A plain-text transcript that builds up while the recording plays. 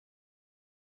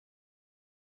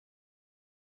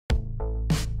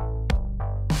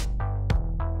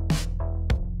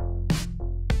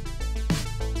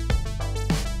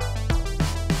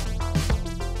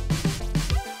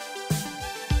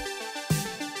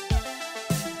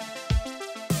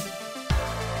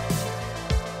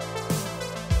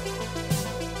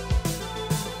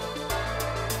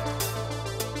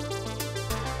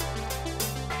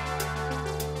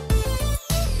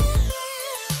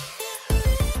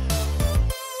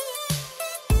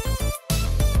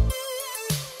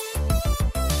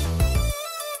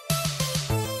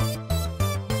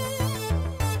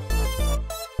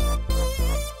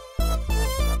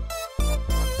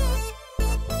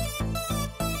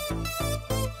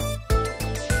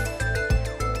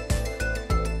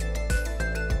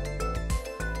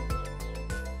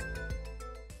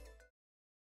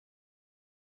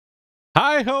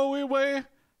Hi ho, way.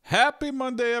 Happy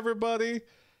Monday, everybody.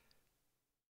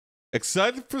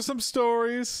 Excited for some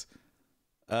stories.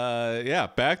 Yeah,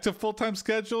 back to full-time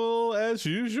schedule as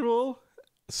usual.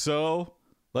 So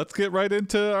let's get right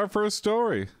into our first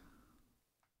story.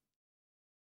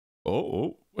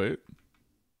 Wait.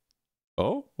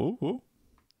 Oh.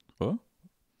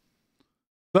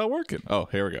 Not working. Oh,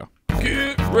 here we go.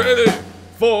 Get ready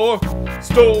for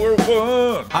story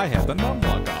one. I have the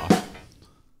numlock off.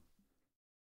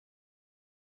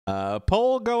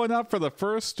 Poll going up for the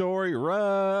first story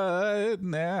right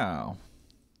now.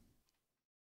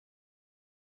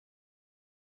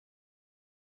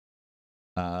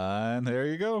 And there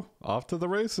you go. Off to the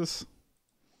races.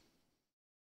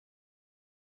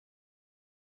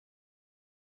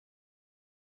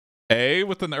 A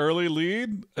with an early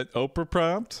lead at Oprah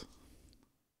prompt.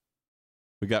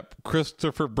 We got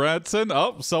Christopher Branson.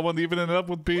 Oh, someone evening up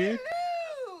with B.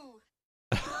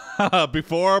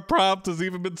 Before a prompt has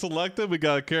even been selected, we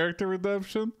got a character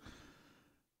redemption.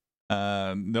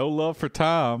 No love for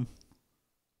Tom.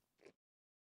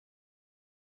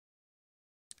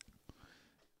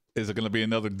 Is it going to be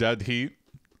another dead heat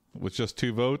with just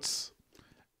 2 votes?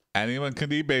 Anyone can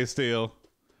eBay steal.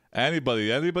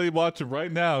 Anybody watching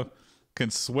right now can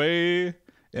sway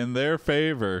in their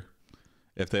favor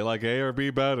if they like A or B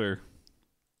better.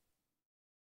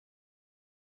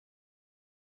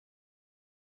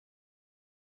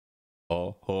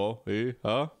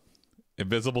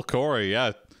 Invisible Corey,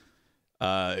 yeah.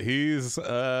 He's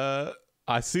I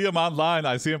see him online.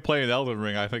 I see him playing Elden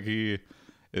Ring. I think he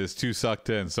is too sucked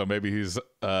in, so maybe he's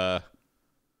versus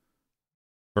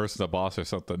the boss or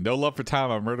something. No Love for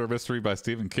Time, a murder mystery by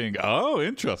Stephen King. Oh,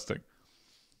 interesting.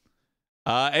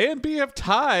 A and B have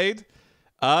tied.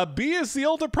 B is the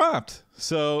older prompt,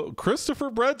 so Christopher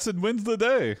Branson wins the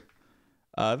day.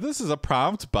 This is a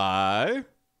prompt by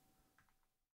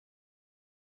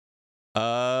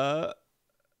Anime.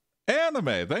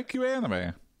 Thank you,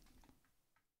 Anime.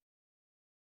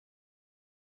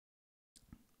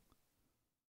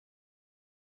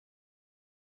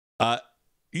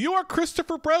 You are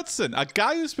Christopher Branson, a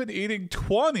guy who's been eating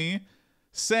 20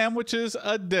 sandwiches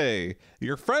a day.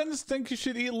 Your friends think you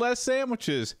should eat less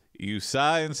sandwiches. You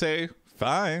sigh and say,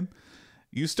 fine.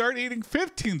 You start eating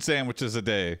 15 sandwiches a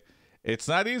day. It's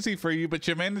not easy for you, but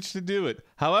you manage to do it.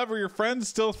 However, your friends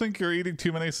still think you're eating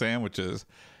too many sandwiches.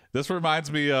 This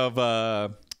reminds me of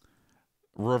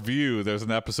Review. There's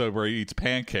an episode where he eats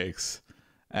pancakes,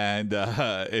 and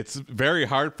it's very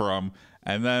hard for him.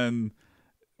 And then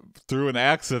through an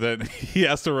accident, he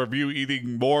has to review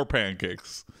eating more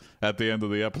pancakes at the end of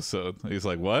the episode. He's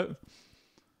like, what?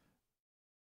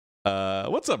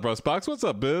 What's up, Rustbox? What's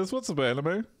up, Biz? What's up,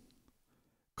 Anime?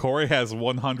 Corey has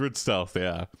 100 stealth,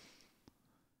 yeah.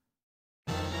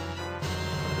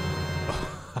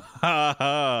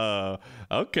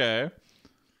 Okay.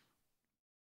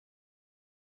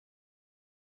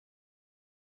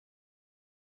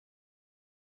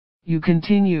 You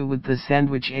continue with the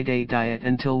sandwich a day diet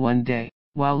until one day,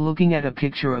 while looking at a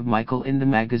picture of Michael in the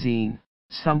magazine,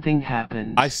 something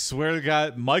happens. I swear to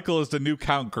God, Michael is the new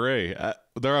Count Gray.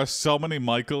 There are so many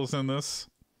Michaels in this.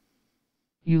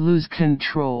 You lose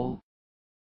control.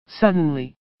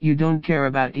 Suddenly, you don't care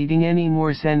about eating any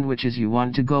more sandwiches. You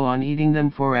want to go on eating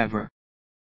them forever.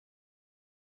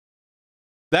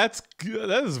 That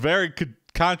is very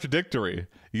contradictory.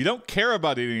 You don't care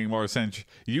about eating more sandwiches.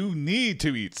 You need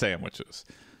to eat sandwiches.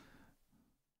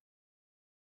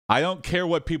 I don't care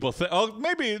what people think. Oh,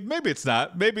 maybe it's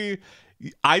not. Maybe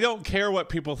I don't care what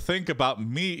people think about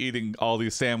me eating all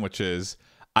these sandwiches.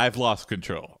 I've lost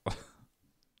control.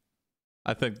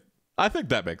 I think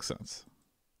that makes sense.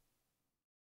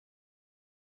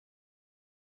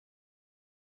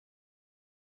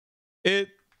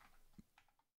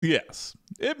 Yes,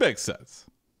 it makes sense.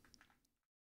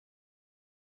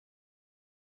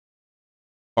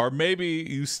 Or maybe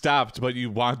you stopped, but you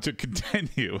want to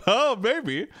continue. Oh,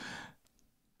 maybe.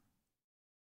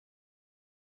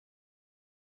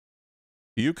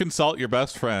 You consult your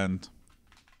best friend,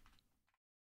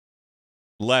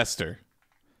 Lester.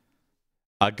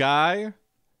 A guy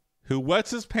who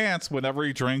wets his pants whenever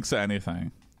he drinks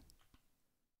anything.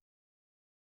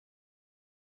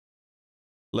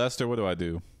 Lester, what do I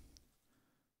do?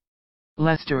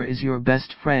 Lester is your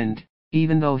best friend,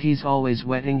 even though he's always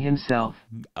wetting himself.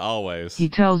 Always. He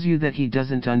tells you that he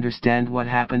doesn't understand what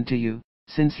happened to you,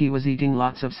 since he was eating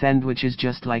lots of sandwiches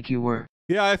just like you were.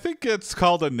 Yeah, I think it's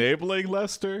called enabling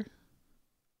Lester.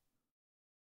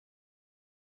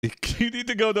 You need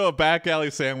to go to a back alley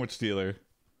sandwich dealer.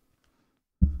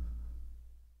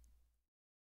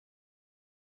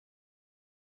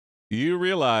 You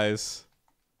realize,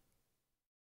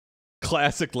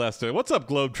 classic Lester. What's up,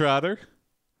 Globetrotter?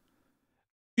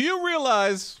 You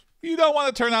realize you don't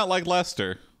want to turn out like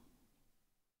Lester.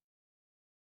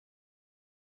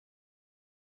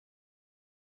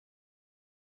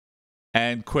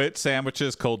 And quit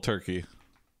sandwiches cold turkey.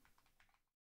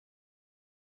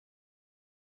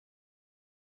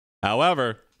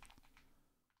 However,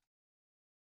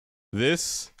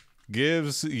 this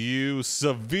gives you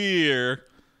severe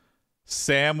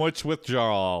sandwich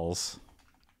withdrawals.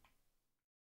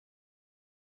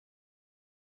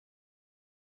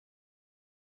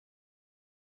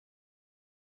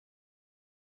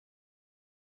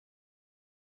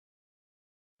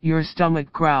 Your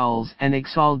stomach growls and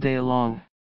aches all day long.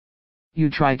 You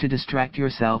try to distract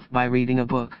yourself by reading a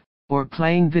book or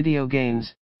playing video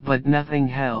games, but nothing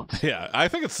helps. Yeah, I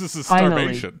think this is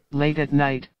Finally, starvation. late at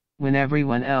night, when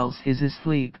everyone else is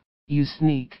asleep, you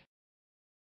sneak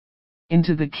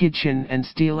into the kitchen and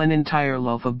steal an entire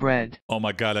loaf of bread. Oh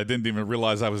my God, I didn't even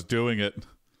realize I was doing it.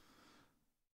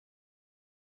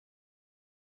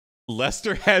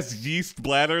 Lester has yeast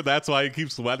bladder. That's why he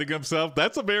keeps sweating himself.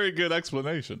 That's a very good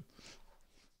explanation.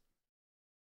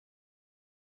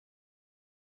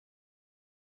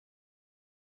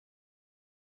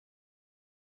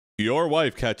 Your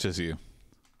wife catches you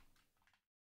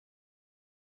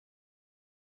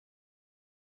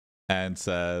and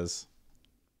says,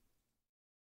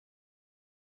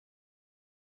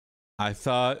 I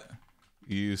thought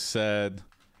you said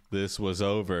this was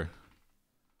over.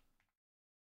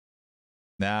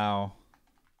 Now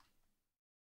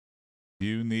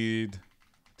you need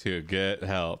to get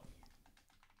help.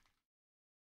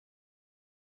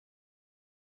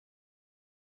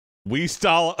 We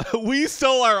stole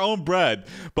our own bread,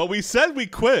 but we said we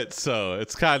quit, so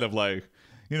it's kind of like,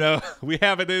 you know, we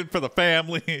have it in for the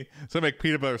family, so make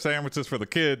peanut butter sandwiches for the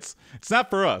kids. It's not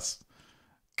for us.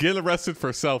 Get arrested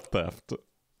for self-theft.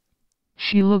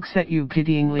 She looks at you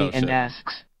pityingly and shit.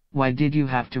 asks, why did you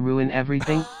have to ruin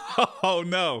everything? Oh,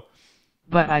 no.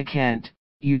 But I can't,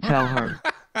 you tell her.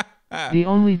 The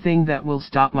only thing that will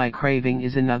stop my craving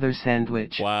is another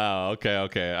sandwich. Wow,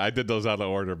 okay. I did those out of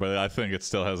order, but I think it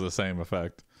still has the same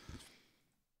effect.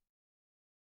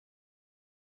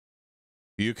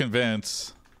 You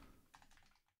convince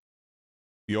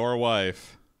your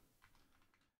wife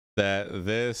that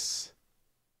this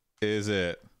is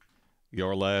it,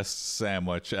 your last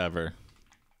sandwich ever.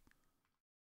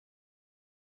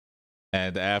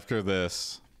 And after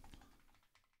this,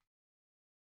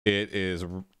 it is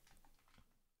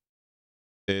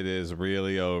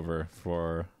really over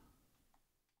for...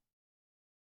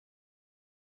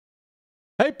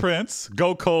 Hey, Prince,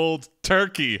 go cold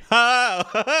turkey.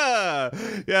 Ha!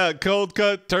 Yeah, cold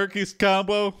cut turkeys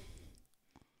combo.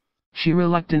 She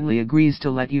reluctantly agrees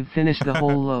to let you finish the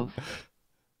whole loaf.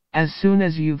 As soon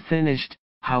as you've finished,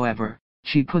 however,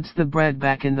 she puts the bread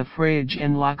back in the fridge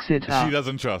and locks it up. She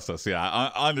doesn't trust us, yeah,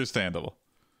 understandable.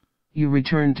 You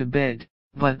return to bed,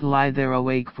 but lie there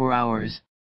awake for hours.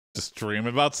 Just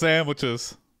dreaming about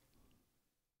sandwiches.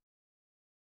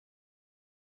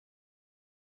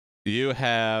 You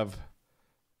have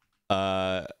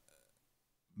a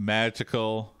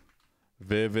magical,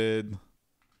 vivid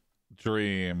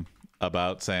dream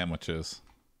about sandwiches.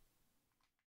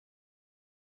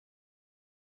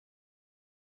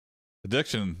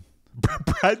 Addiction.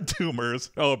 Bread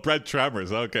tumors. Oh, bread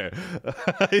tremors. Okay.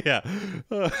 Yeah.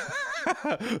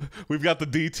 We've got the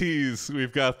DTs.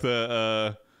 We've got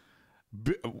the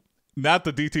not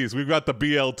the DTs. We've got the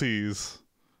BLTs.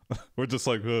 We're just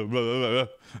like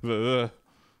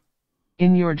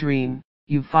In your dream,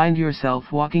 you find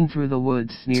yourself walking through the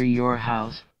woods near your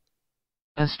house.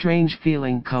 A strange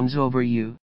feeling comes over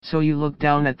you, so you look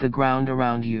down at the ground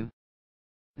around you.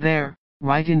 There,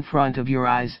 right in front of your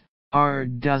eyes, are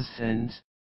dozens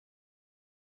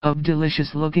of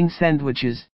delicious-looking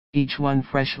sandwiches, each one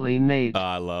freshly made.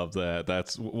 I love that.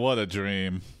 That's what a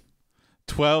dream.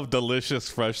 12 delicious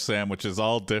fresh sandwiches,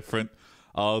 all different,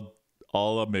 all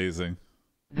amazing.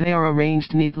 They are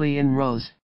arranged neatly in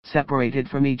rows, separated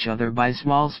from each other by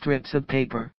small strips of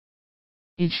paper.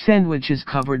 Each sandwich is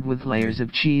covered with layers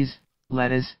of cheese,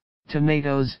 lettuce,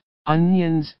 tomatoes,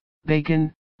 onions,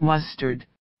 bacon, mustard,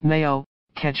 mayo,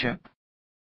 ketchup,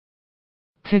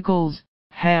 pickles,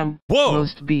 ham,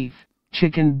 roast beef,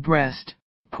 chicken breast,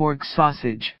 pork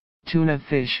sausage, tuna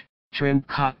fish, shrimp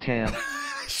cocktail.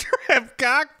 Shrimp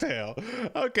cocktail.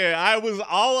 Okay, I was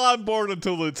all on board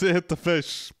until it hit the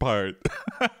fish part.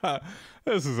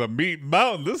 This is a meat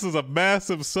mountain. This is a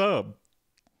massive sub.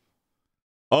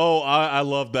 Oh, I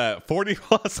love that. 40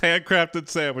 plus handcrafted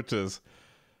sandwiches.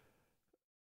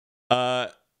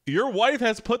 Your wife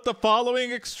has put the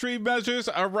following extreme measures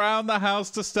around the house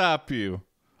to stop you.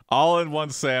 All in one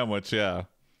sandwich, yeah.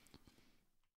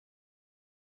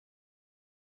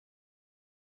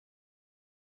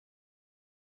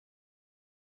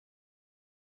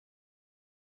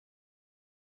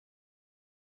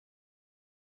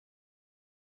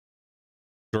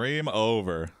 Dream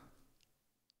over.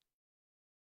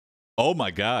 Oh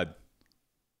my God.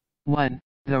 1.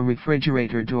 The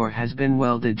refrigerator door has been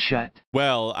welded shut.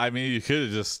 Well, I mean, you could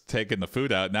have just taken the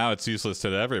food out. Now it's useless to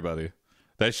everybody.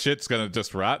 That shit's gonna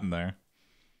just rot in there.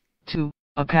 2.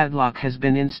 A padlock has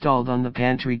been installed on the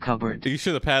pantry cupboard. You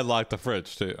should have padlocked the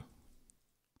fridge, too.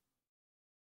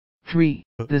 3.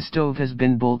 The stove has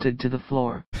been bolted to the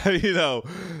floor. You know,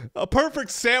 a perfect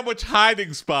sandwich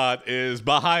hiding spot is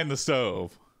behind the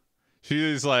stove.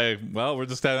 She's like, well, we're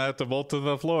just gonna have to bolt to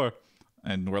the floor.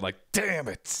 And we're like, damn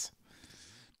it.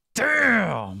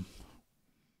 Damn.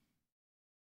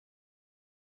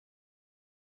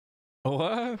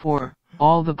 What? 4.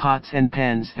 All the pots and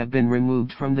pans have been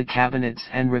removed from the cabinets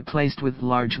and replaced with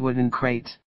large wooden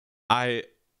crates. I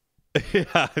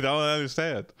don't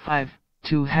understand. 5.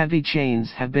 2 heavy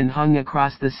chains have been hung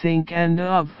across the sink and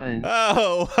oven.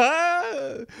 Oh,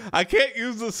 what? I can't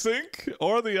use the sink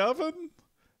or the oven?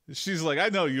 She's like, I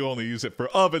know you only use it for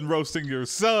oven roasting your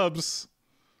subs.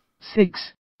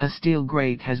 6. A steel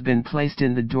grate has been placed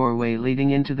in the doorway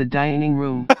leading into the dining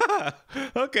room.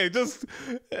 Okay, just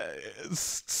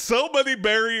so many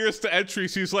barriers to entry.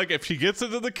 She's like, if she gets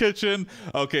into the kitchen,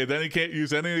 okay, then he can't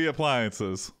use any of the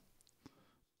appliances.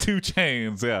 2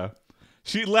 chains, yeah.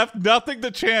 She left nothing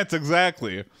to chance,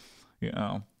 exactly. You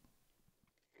know.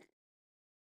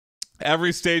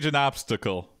 Every stage an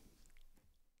obstacle.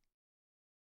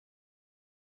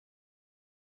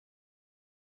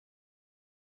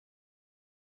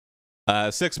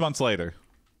 Uh, 6 months later.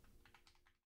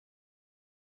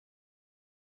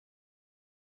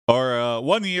 Or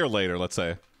 1 year later, let's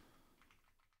say.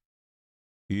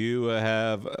 You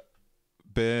have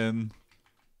been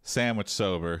sandwich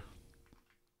sober.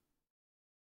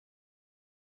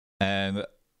 And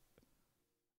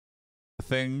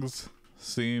things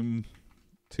seem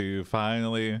to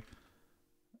finally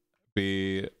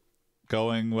be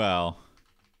going well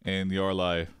in your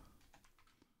life.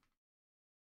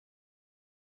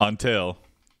 Until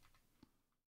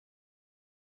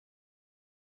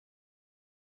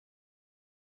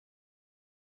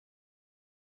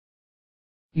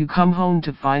you come home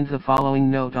to find the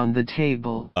following note on the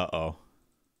table. Uh-oh.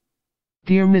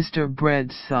 Dear Mr.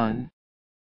 Bread's son,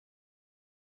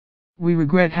 we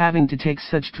regret having to take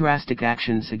such drastic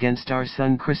actions against our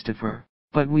son Christopher,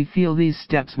 but we feel these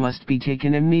steps must be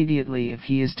taken immediately if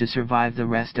he is to survive the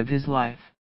rest of his life.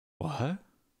 What?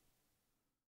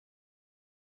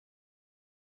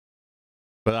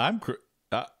 But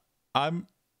I'm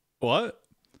what?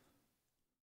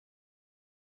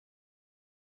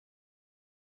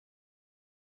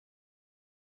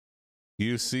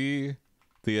 You see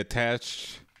the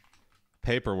attached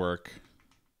paperwork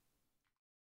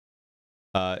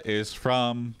is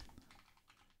from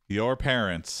your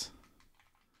parents,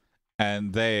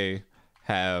 and they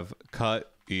have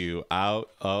cut you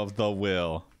out of the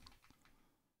will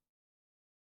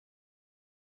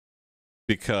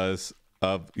because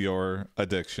of your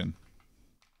addiction.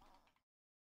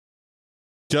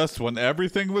 Just when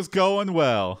everything was going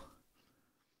well.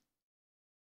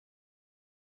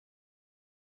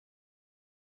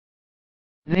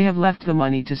 They have left the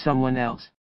money to someone else.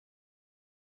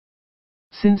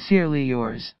 Sincerely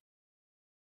yours,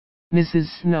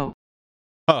 Mrs. Snow.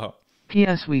 Oh.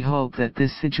 P.S. We hope that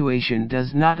this situation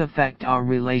does not affect our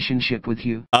relationship with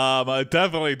you. It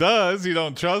definitely does. You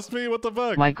don't trust me? What the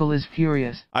fuck? Michael is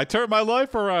furious. I turned my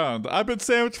life around. I've been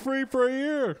sandwich free for a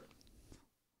year.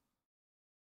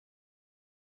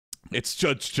 It's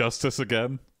Judge Justice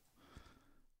again.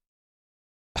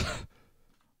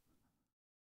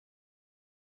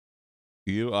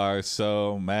 You are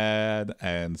so mad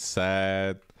and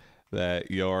sad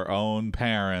that your own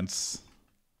parents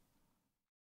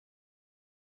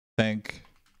think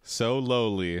so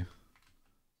lowly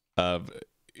of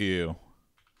you.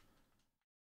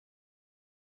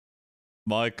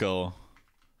 Michael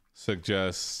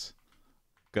suggests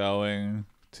going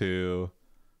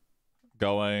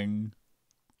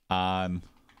on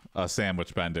a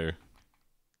sandwich bender.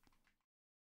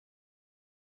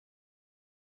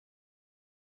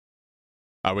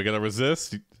 Are we gonna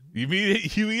resist? You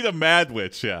eat a mad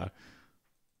witch, yeah.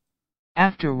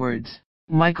 Afterwards,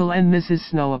 Michael and Mrs.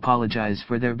 Snow apologize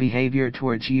for their behavior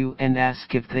towards you and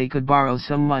ask if they could borrow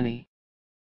some money.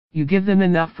 You give them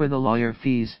enough for the lawyer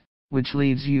fees, which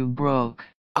leaves you broke.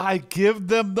 I give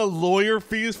them the lawyer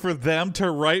fees for them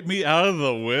to write me out of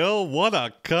the will? What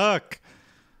a cuck.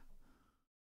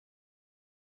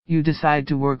 You decide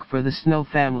to work for the Snow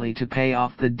family to pay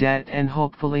off the debt and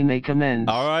hopefully make amends.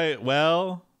 All right,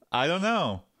 well, I don't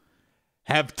know.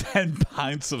 Have 10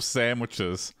 pints of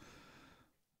sandwiches.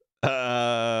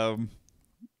 I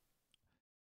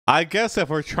guess if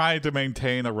we're trying to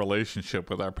maintain a relationship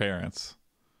with our parents.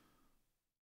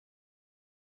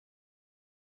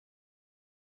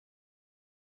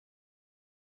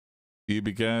 You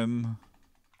begin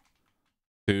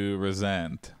to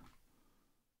resent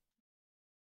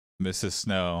Mrs.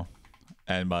 Snow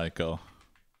and Michael.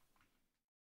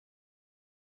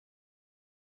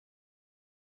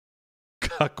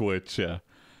 Cuckwitch, yeah.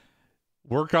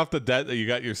 Work off the debt that you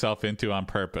got yourself into on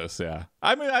purpose, yeah.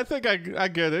 I mean, I think I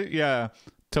get it, yeah.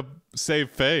 To save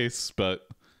face, but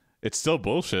it's still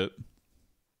bullshit.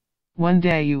 One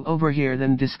day you overhear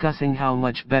them discussing how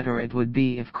much better it would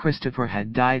be if Christopher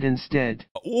had died instead.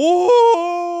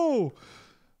 Whoa!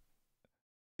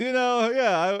 You know,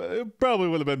 yeah, it probably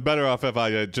would have been better off if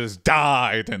I had just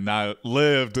died and not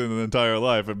lived an entire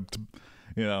life. And,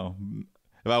 you know,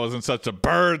 if I wasn't such a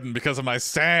burden because of my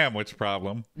sandwich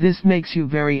problem. This makes you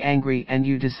very angry and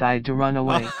you decide to run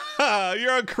away.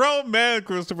 You're a grown man,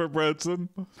 Christopher Branson.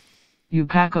 You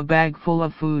pack a bag full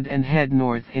of food and head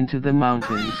north into the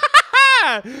mountains.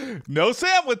 No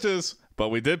sandwiches, but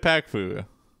we did pack food.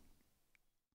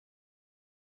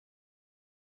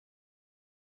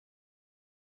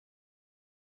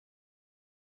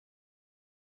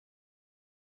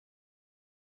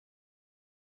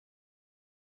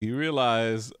 You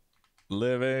realize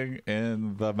living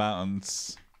in the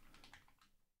mountains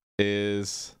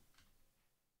is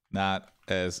not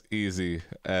as easy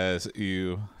as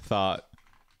you thought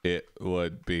it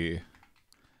would be.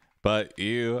 But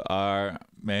you are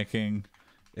making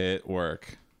it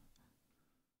work.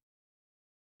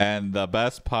 And the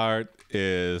best part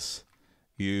is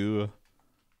you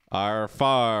are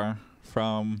far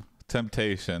from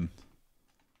temptation.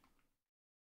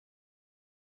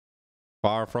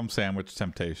 Far from sandwich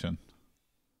temptation.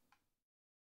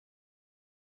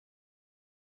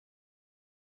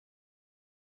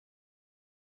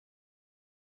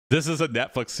 This is a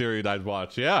Netflix series I'd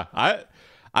watch. Yeah,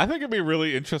 I think it'd be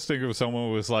really interesting if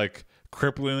someone was like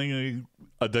cripplingly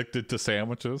addicted to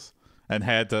sandwiches and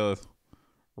had to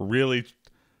really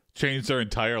change their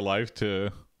entire life to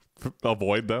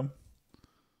avoid them.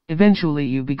 Eventually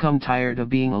you become tired of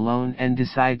being alone and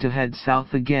decide to head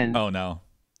south again. Oh no.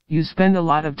 You spend a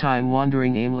lot of time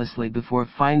wandering aimlessly before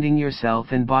finding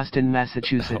yourself in Boston,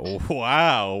 Massachusetts.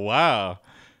 Wow.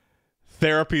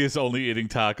 Therapy is only eating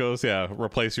tacos. Yeah,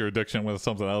 replace your addiction with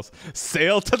something else.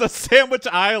 Sail to the Sandwich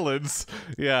Islands.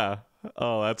 Yeah.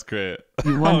 Oh, that's great.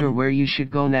 You wonder where you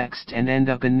should go next and end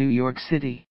up in New York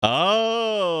City.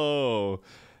 Oh.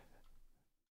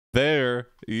 There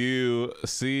you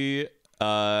see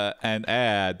an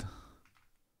ad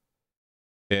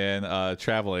in a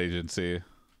travel agency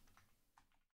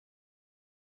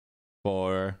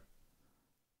for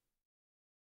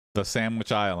the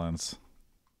Sandwich Islands.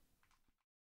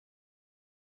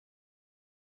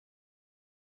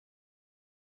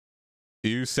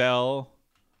 You sell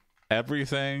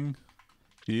everything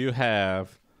you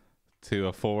have to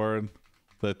afford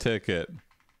the ticket.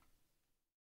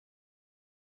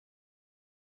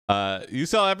 You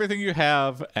sell everything you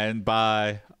have and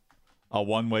buy a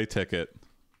one-way ticket.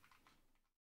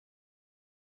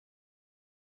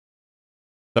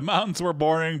 The mountains were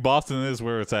boring. Boston is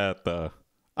where it's at, though.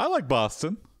 I like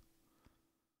Boston.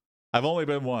 I've only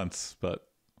been once, but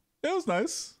it was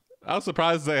nice. I was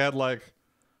surprised they had like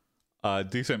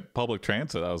decent public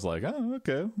transit. I was like, oh,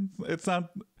 okay. It's not.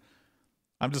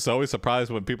 I'm just always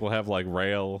surprised when people have like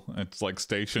rail and it's like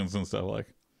stations and stuff like.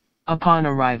 Upon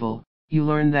arrival, you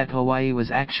learn that Hawaii was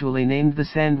actually named the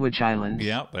Sandwich Islands.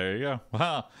 Yeah, there you go.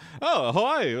 Wow. Oh,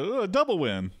 Hawaii, a double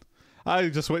win. I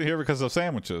just went here because of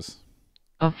sandwiches.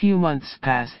 A few months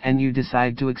pass and you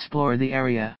decide to explore the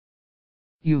area.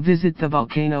 You visit the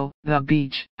volcano, the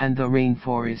beach, and the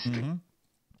rainforest. Mm-hmm.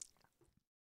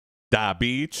 The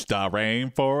beach, the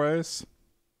rainforest.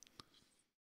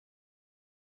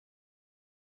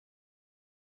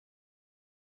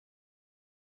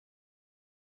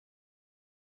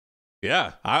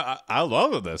 Yeah, I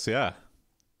love this, yeah.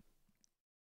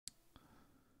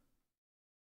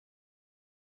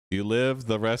 You live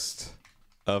the rest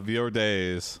of your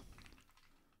days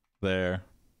there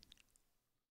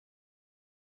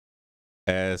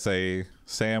as a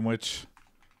sandwich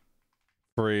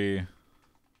free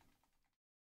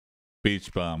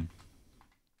beach bum.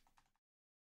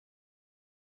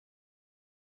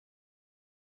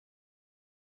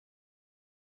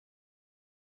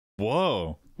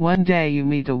 Whoa. One day you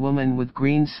meet a woman with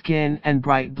green skin and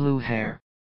bright blue hair.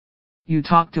 You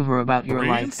talk to her about your Green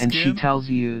life and she skin? tells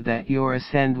you that you're a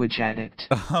sandwich addict.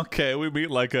 Okay, we meet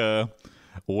like a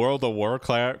World of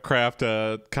Warcraft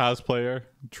cosplayer,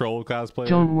 troll cosplayer.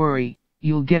 Don't worry,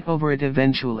 you'll get over it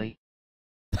eventually.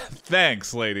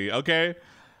 Thanks, lady, okay?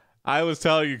 I was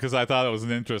telling you because I thought it was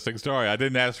an interesting story. I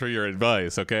didn't ask for your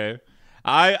advice, okay?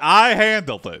 I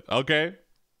handled it, okay?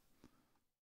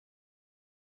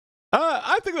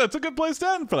 I think that's a good place to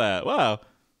end for that. Wow.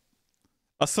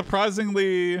 A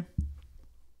surprisingly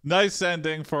nice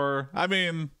ending for, I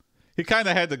mean, he kind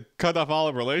of had to cut off all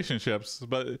the relationships,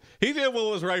 but he did what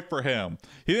was right for him.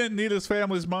 He didn't need his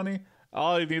family's money.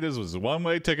 All he needed was a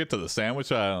one-way ticket to the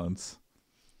Sandwich Islands,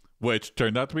 which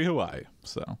turned out to be Hawaii,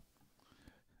 so.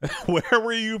 Where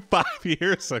were you 5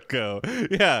 years ago?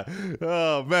 Yeah.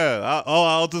 Oh, man.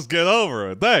 I'll just get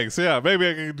over it. Thanks. Yeah, maybe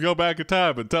I can go back in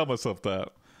time and tell myself that.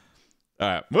 All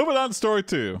right, moving on to story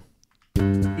 2.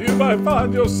 You might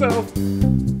find yourself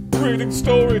reading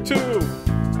story 2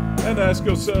 and ask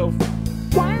yourself,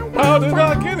 how did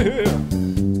I get here?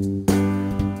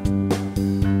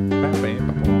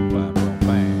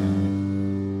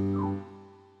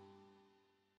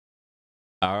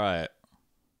 All right.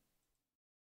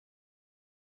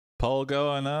 Poll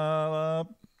going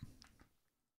up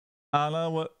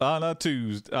on a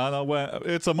Tuesday.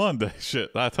 It's a Monday. Shit,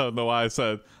 I don't know why I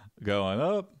said going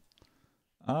up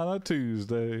on a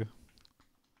Tuesday.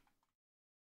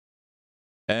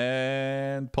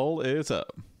 And poll is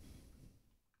up.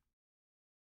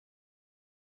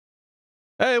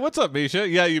 Hey, what's up, Misha?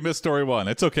 Yeah, you missed story 1.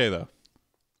 It's okay, though.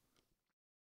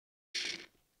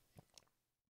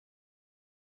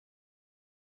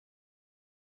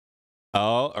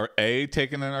 Oh, are A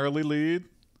taking an early lead?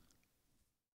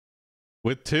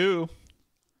 With 2.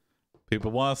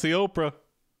 People want to see Oprah.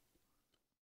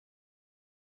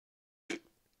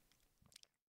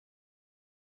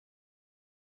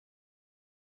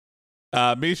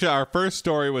 Misha, our first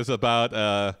story was about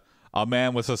a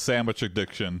man with a sandwich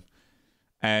addiction.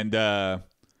 And,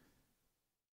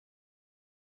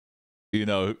 you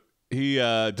know, he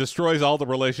destroys all the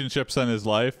relationships in his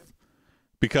life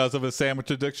because of his sandwich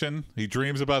addiction. He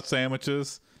dreams about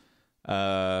sandwiches.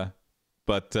 But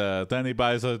then he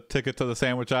buys a ticket to the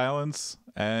Sandwich Islands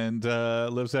and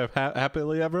lives there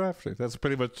happily ever after. That's a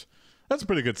pretty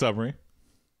good summary.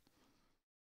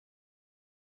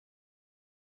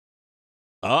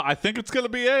 I think it's going to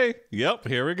be A. Yep,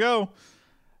 here we go.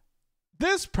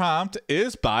 This prompt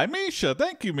is by Misha.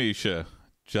 Thank you, Misha.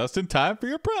 Just in time for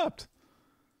your prompt.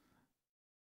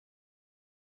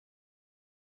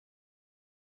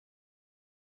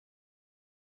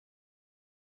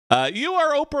 You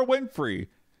are Oprah Winfrey.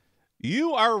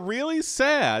 You are really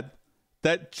sad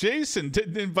that Jason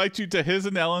didn't invite you to his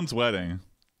and Ellen's wedding.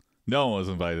 No one was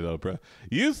invited, Oprah.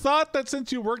 You thought that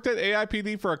since you worked at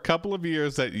AIPD for a couple of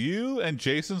years that you and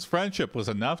Jason's friendship was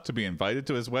enough to be invited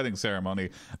to his wedding ceremony.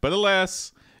 But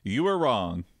alas, you were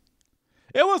wrong.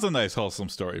 It was a nice, wholesome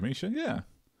story, Misha. Yeah.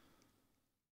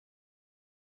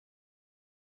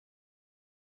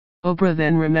 Oprah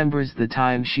then remembers the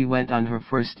time she went on her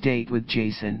first date with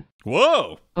Jason.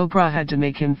 Whoa! Oprah had to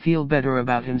make him feel better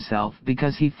about himself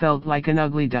because he felt like an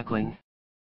ugly duckling.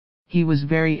 He was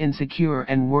very insecure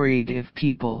and worried if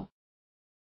people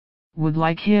would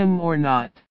like him or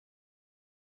not.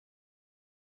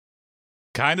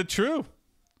 Kinda true.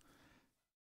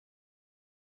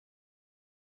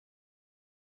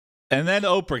 And then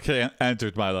Oprah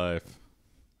entered my life.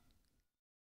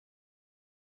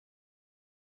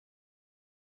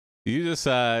 You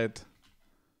decide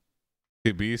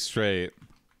to be straight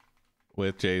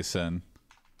with Jason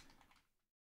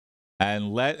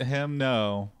and let him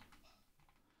know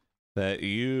that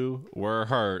you were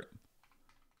hurt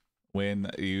when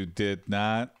you did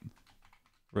not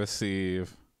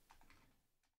receive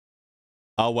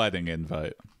a wedding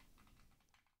invite.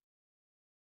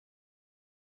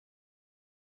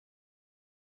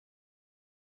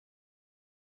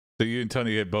 So you and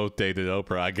Tony had both dated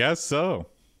Oprah. I guess so.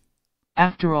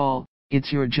 After all,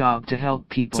 it's your job to help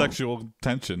people. Sexual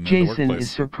tension in the Jason workplace.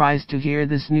 is surprised to hear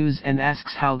this news and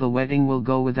asks how the wedding will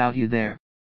go without you there.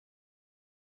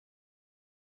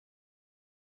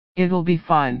 It'll be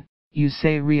fine, you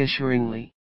say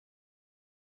reassuringly.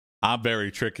 I'm very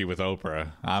tricky with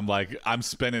Oprah. I'm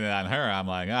spinning it on her. I'm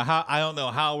like, I don't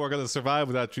know how we're going to survive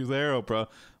without you there, Oprah.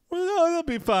 Well, it'll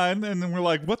be fine. And then we're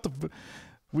like, what the...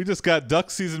 We just got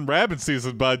duck season, rabbit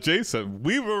season by Jason.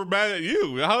 We were mad at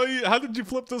you. How did you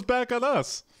flip this back on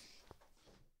us?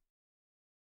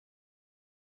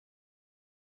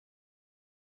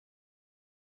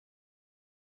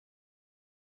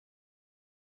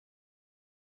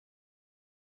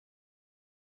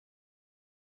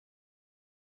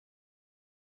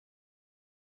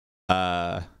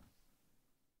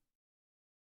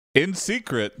 In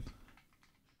secret,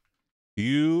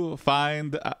 you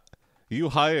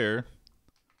hire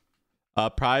a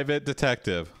private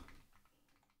detective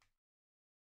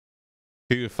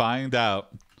to find out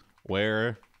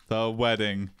where the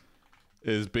wedding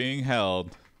is being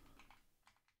held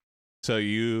so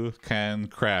you can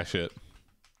crash it.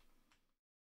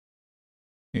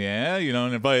 Yeah, you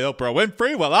don't invite Oprah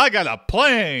Winfrey? Well, I got a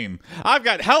plane. I've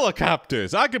got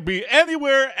helicopters. I could be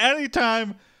anywhere,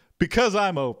 anytime, because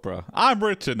I'm Oprah. I'm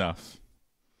rich enough.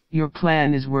 Your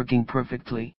plan is working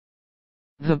perfectly.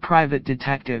 The private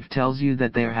detective tells you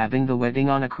that they're having the wedding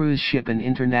on a cruise ship in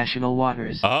international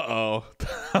waters. Uh-oh.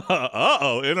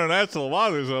 Uh-oh, international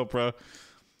waters, Oprah.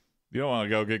 You don't want to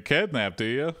go get kidnapped, do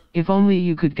you? If only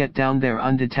you could get down there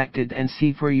undetected and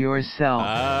see for yourself.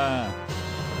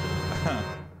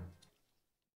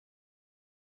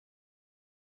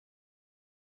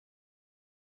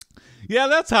 Yeah,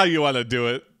 that's how you want to do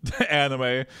it,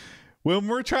 anime. When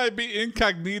we're trying to be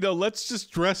incognito, let's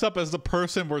just dress up as the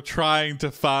person we're trying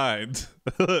to find.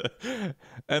 And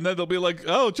then they'll be like,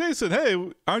 oh, Jason,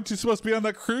 hey, aren't you supposed to be on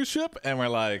that cruise ship? And we're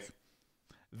like,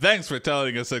 thanks for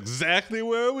telling us exactly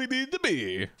where we need to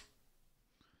be.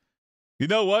 You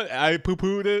know what? I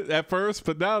poo-pooed it at first,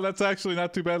 but now that's actually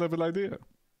not too bad of an idea.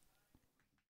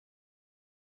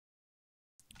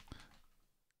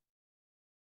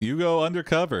 You go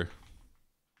undercover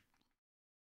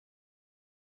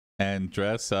and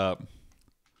dress up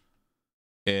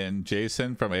in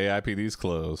Jason from AIPD's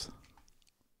clothes.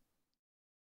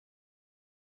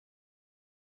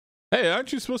 Hey,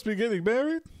 aren't you supposed to be getting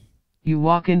married? You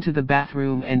walk into the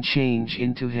bathroom and change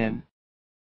into him.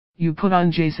 You put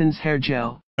on Jason's hair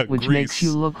gel, which makes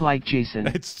you look like Jason.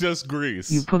 It's just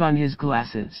grease. You put on his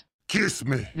glasses. Kiss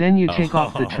me. Then you take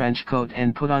off the trench coat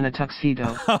and put on a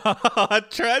tuxedo. A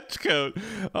trench coat.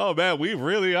 Oh man, we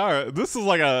really are. This is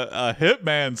like a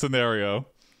hitman scenario.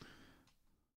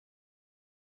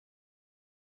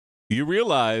 You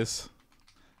realize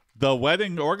the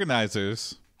wedding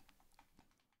organizers,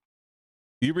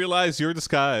 you realize your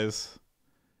disguise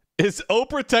is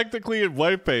Oprah technically in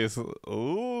whiteface.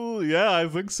 Oh yeah, I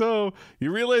think so.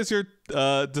 You realize your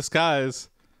disguise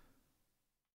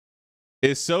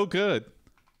is so good.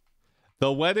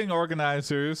 The wedding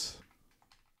organizers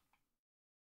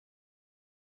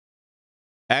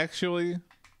actually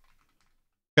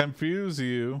confuse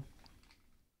you.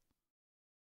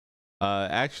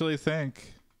 Actually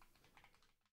think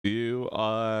you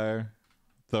are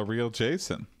the real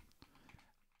Jason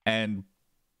and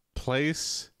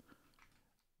place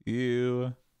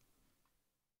you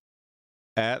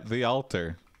at the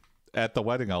altar, at the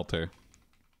wedding altar.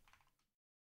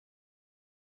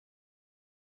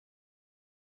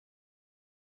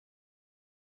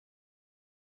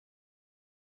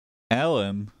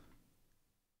 Ellen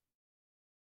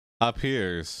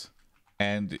appears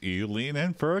and you lean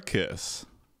in for a kiss.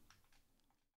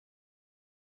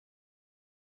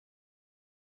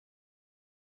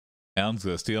 Ellen's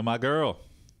gonna steal my girl.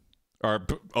 Or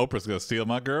Oprah's gonna steal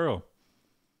my girl.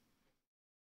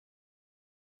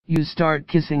 You start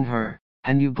kissing her,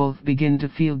 and you both begin to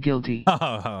feel guilty.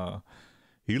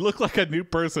 You look like a new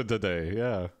person today,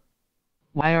 yeah.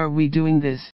 Why are we doing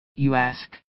this, you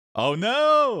ask? Oh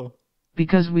no!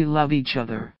 Because we love each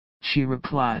other, she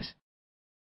replies.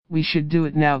 We should do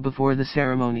it now before the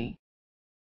ceremony.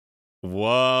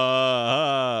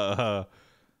 Whoa!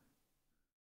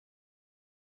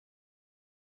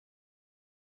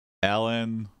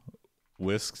 Ellen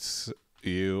whisks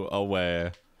you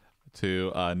away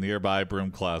to a nearby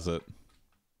broom closet.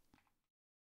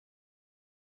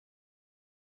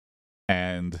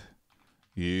 And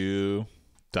you ...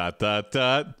 Yep.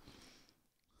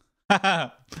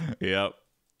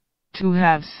 To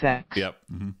have sex. Yep.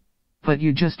 Mm-hmm. But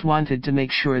you just wanted to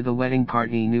make sure the wedding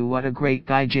party knew what a great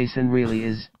guy Jason really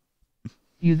is.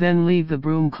 You then leave the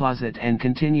broom closet and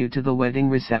continue to the wedding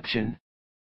reception.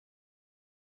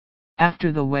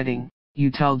 After the wedding,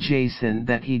 you tell Jason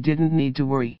that he didn't need to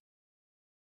worry.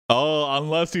 Oh,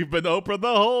 unless you've been Oprah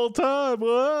the whole time.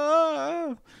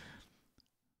 Whoa.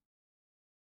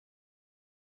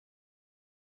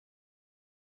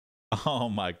 Oh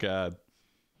my God.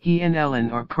 He and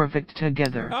Ellen are perfect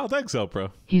together. Oh, thanks,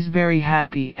 Oprah. He's very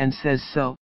happy and says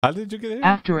so. How did you get here?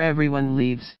 After everyone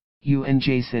leaves, you and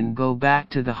Jason go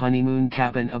back to the honeymoon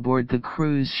cabin aboard the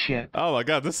cruise ship. Oh my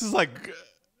God, this is like...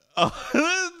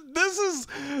 this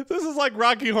is like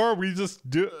Rocky Horror. We just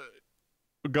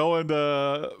go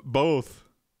into both.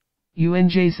 You and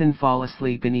Jason fall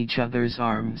asleep in each other's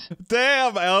arms.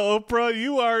 Damn, Oprah,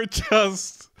 you are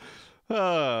just...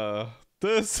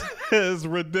 this is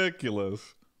ridiculous.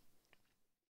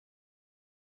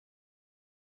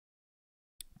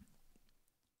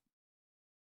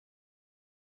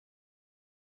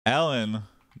 Ellen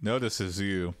notices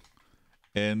you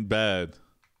in bed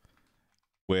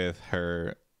with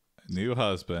her new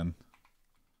husband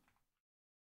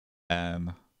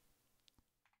and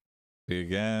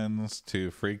begins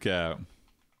to freak out.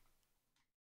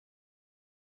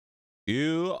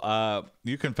 You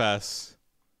confess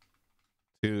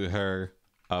to her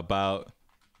about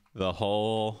the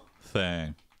whole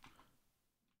thing.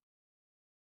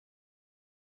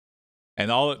 And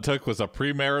all it took was a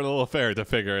premarital affair to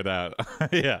figure it out.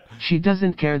 Yeah. She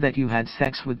doesn't care that you had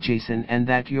sex with Jason and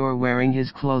that you're wearing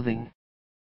his clothing.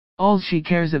 All she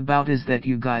cares about is that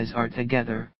you guys are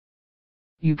together.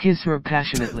 You kiss her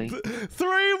passionately.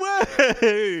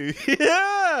 Three-way!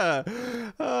 Yeah!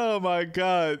 Oh my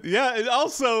god. Yeah, and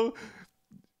also,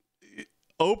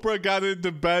 Oprah got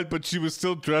into bed, but she was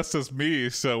still dressed as me.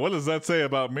 So what does that say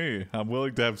about me? I'm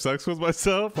willing to have sex with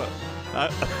myself?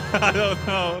 I don't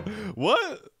know.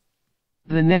 What?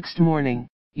 The next morning,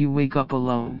 you wake up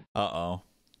alone. Uh-oh.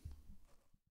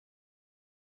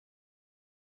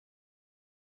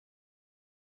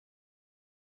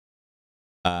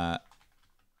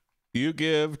 You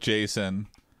give Jason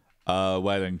a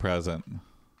wedding present.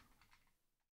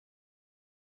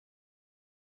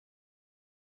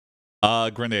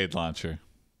 A grenade launcher.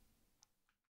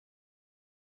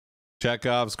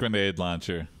 Chekhov's grenade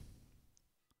launcher.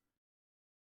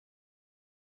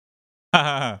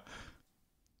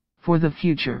 For the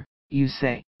future, you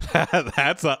say.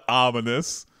 That's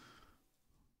ominous.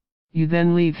 You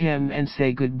then leave him and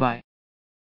say goodbye.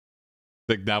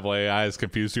 Think NovelAI has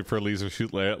confused you for Laser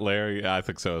Shoot Larry? Yeah, I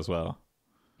think so as well.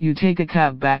 You take a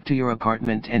cab back to your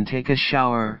apartment and take a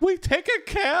shower. We take a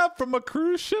cab from a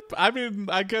cruise ship? I mean,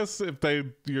 I guess if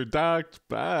you're docked,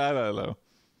 I don't know.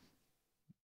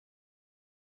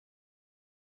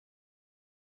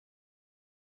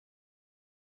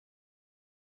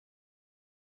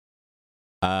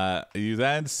 You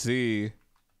then see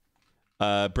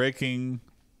breaking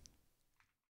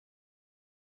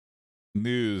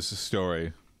news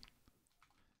story.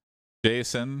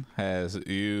 Jason has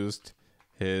used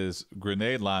his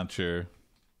grenade launcher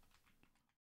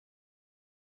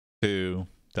to ...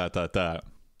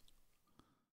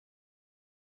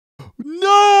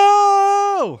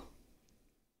 No!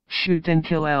 Shoot and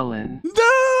kill Ellen.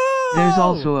 No! There's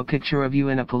also a picture of you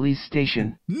in a police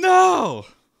station. No!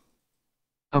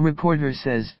 A reporter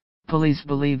says, police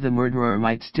believe the murderer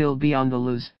might still be on the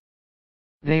loose.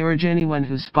 They urge anyone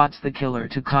who spots the killer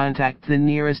to contact the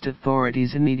nearest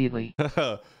authorities immediately.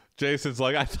 Jason's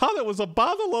like, I thought it was a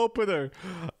bottle opener.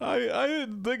 I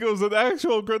didn't think it was an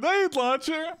actual grenade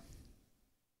launcher.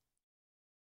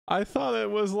 I thought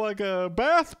it was like a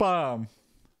bath bomb.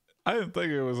 I didn't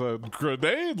think it was a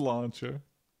grenade launcher.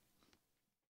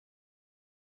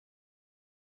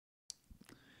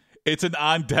 It's an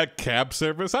on-deck cab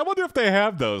service. I wonder if they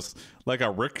have those, like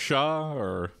a rickshaw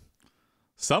or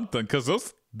something,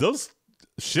 because those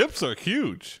ships are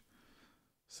huge.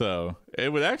 So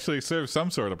it would actually serve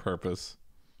some sort of purpose.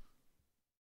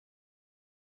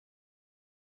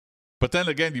 But then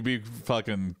again, you'd be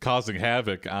fucking causing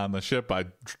havoc on the ship by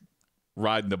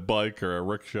riding a bike or a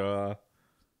rickshaw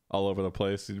all over the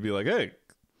place. You'd be like, hey,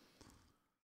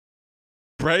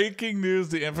 breaking news,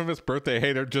 the infamous birthday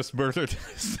hater just murdered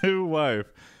his new wife.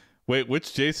 Wait,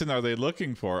 which Jason are they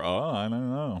looking for? Oh, I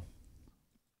don't know.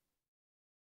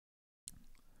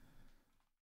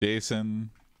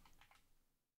 Jason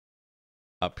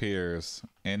appears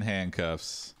in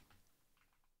handcuffs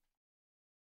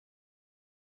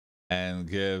and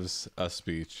gives a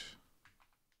speech.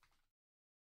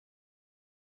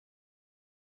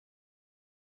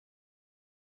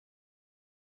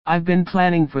 I've been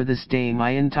planning for this day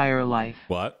my entire life.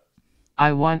 What?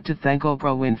 I want to thank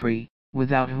Oprah Winfrey,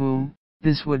 without whom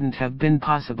this wouldn't have been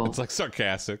possible. It's like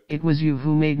sarcastic. It was you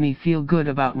who made me feel good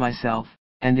about myself,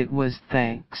 and it was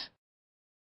thanks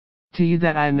to you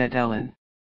that I met Ellen.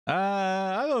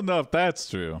 I don't know if that's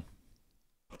true.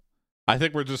 I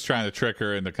think we're just trying to trick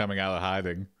her into coming out of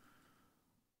hiding.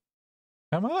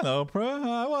 Come on, Oprah.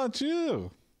 I want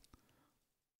you.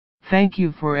 Thank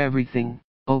you for everything,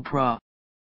 Oprah.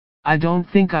 I don't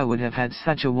think I would have had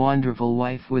such a wonderful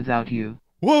wife without you.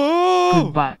 Whoa!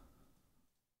 Goodbye.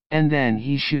 And then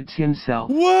he shoots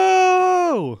himself.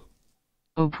 Whoa!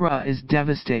 Oprah is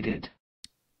devastated.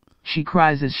 She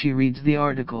cries as she reads the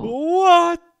article.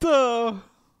 What the?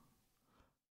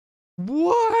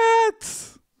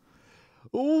 What?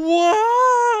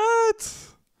 What?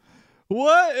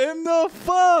 What in the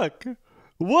fuck?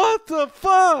 What the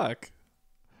fuck?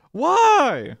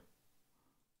 Why?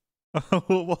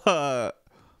 What?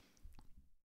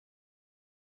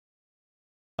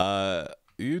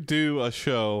 You do a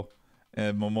show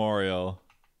in memorial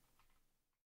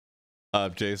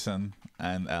of Jason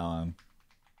and Ellen.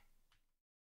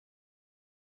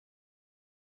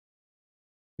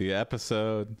 The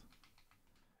episode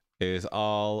is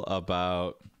all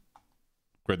about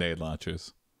grenade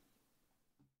launchers.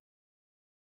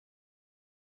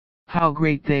 How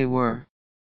great they were.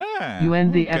 You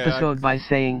end the episode by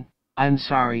saying, "I'm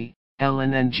sorry,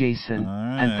 Ellen and Jason,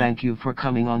 and thank you for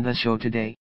coming on the show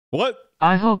today. What?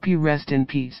 I hope you rest in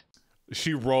peace."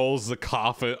 She rolls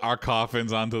our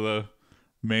coffins onto the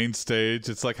main stage.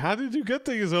 It's like, how did you get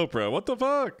these, Oprah? What the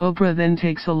fuck? Oprah then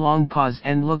takes a long pause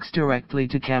and looks directly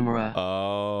to camera.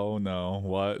 Oh no,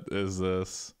 what is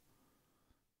this?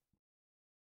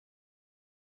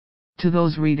 To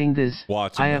those reading this,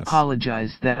 I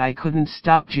apologize that I couldn't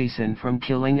stop Jason from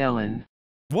killing Ellen.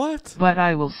 What? But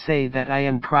I will say that I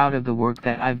am proud of the work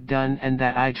that I've done and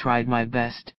that I tried my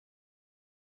best.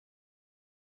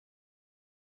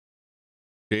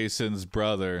 Jason's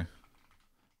brother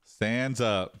stands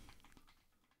up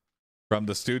from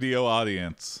the studio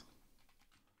audience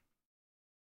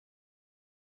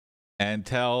and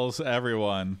tells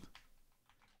everyone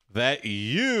that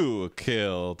you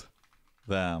killed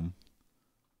them,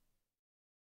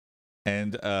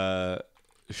 and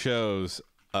shows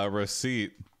a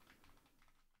receipt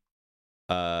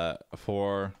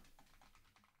for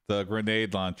the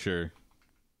grenade launcher,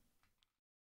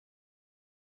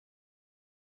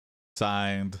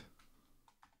 signed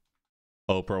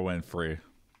Oprah Winfrey.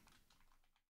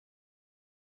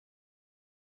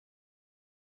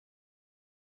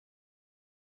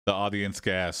 The audience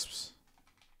gasps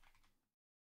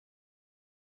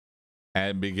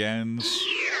and begins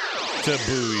to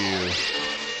boo you.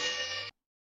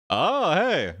 Oh,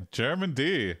 hey, German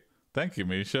D. Thank you,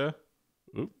 Misha.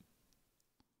 Oop.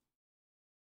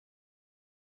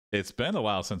 It's been a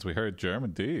while since we heard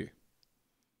German D.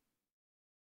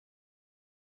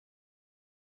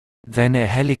 Then a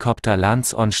helicopter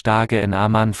lands on Stage and a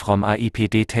man from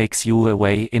AIPD takes you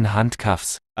away in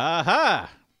handcuffs.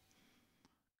 Aha!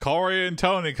 Corey and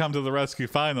Tony come to the rescue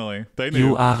finally. They knew.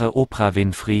 You are Oprah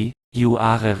Winfrey. You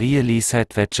are really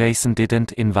sad that Jason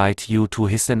didn't invite you to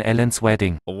his and Ellen's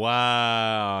wedding.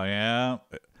 Wow, yeah.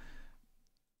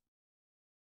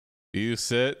 You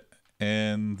sit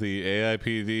in the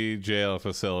AIPD jail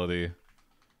facility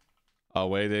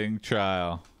awaiting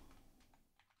trial.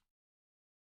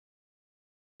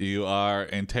 You are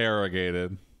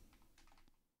interrogated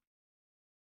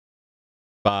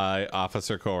by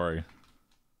Officer Corey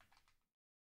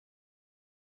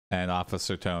and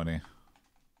Officer Tony.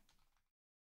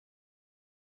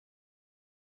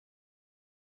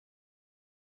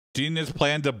 Genius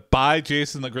planned to buy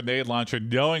Jason the grenade launcher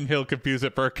knowing he'll confuse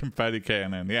it for a confetti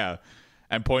cannon. Yeah.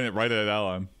 And point it right at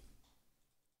Ellen.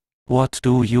 What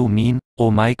do you mean?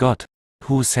 Oh my god.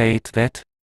 Who said that?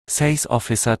 Says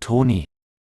Officer Tony.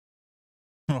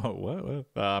 What?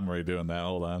 I'm already doing that.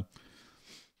 Hold on.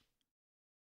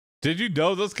 Did you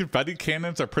know those confetti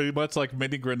cannons are pretty much like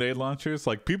mini grenade launchers?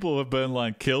 Like, people have been,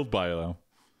 like, killed by them.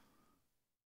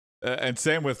 And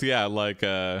same with, yeah, like,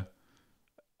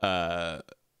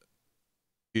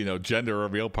 you know, gender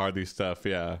reveal party stuff.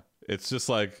 Yeah, it's just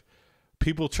like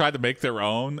people try to make their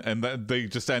own and then they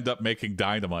just end up making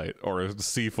dynamite or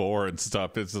C4 and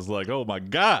stuff. It's just like, oh my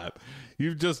god,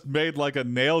 you've just made like a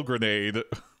nail grenade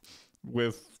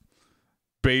with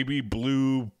baby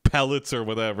blue pellets or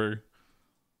whatever.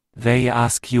 They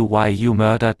ask you why you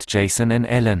murdered Jason and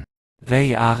Ellen.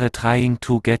 They are trying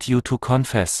to get you to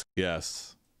confess. Yes.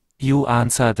 You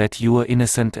answer that you're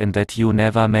innocent and that you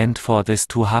never meant for this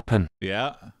to happen.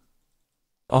 Yeah.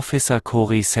 Officer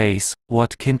Corey says,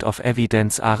 what kind of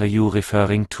evidence are you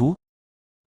referring to?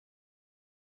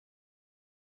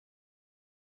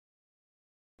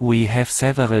 We have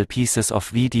several pieces of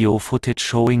video footage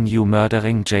showing you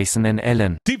murdering Jason and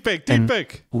Ellen.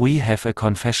 Deepfake. We have a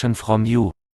confession from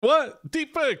you. What?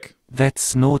 Deepfake.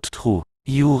 That's not true.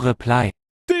 You reply.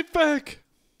 Deepfake.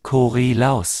 Corey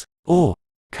Laus. Oh.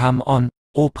 Come on,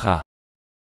 Oprah.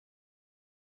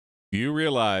 You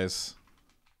realize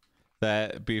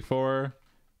that before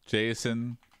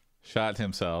Jason shot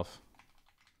himself,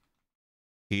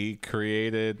 he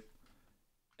created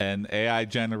an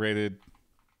AI-generated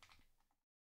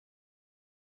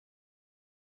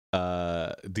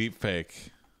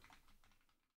deepfake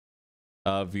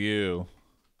of you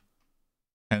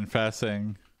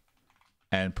confessing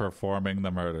and performing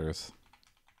the murders.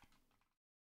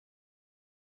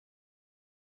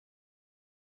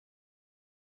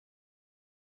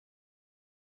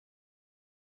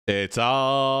 It's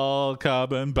all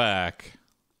coming back.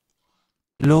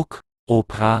 Look,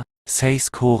 Oprah, says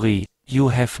Corey, You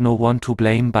have no one to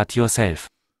blame but yourself.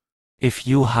 If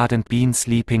you hadn't been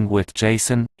sleeping with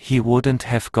Jason, he wouldn't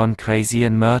have gone crazy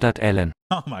and murdered Ellen.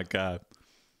 Oh my god.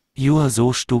 You're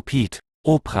so stupid,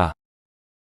 Oprah.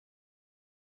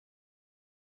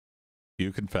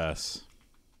 You confess.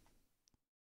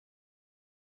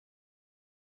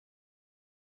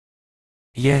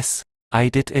 Yes, I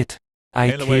did it. I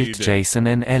In a way you killed did. Jason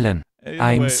and Ellen. In a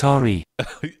I'm way- sorry.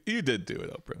 You did do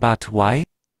it, Oprah. But why?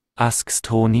 Asks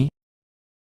Tony.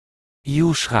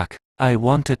 You shrug. I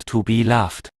wanted to be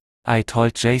loved. I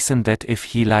told Jason that if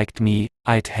he liked me,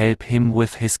 I'd help him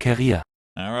with his career.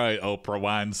 All right, Oprah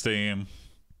Weinstein.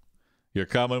 You're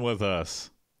coming with us.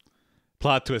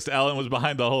 Plot twist. Ellen was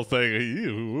behind the whole thing.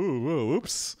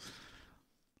 Oops.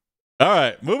 All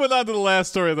right, moving on to the last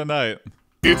story of the night.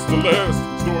 It's the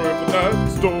last story of the night,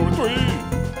 story 3.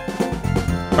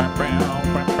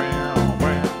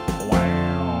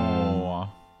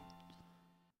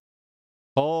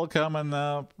 Poll coming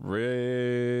up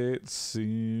right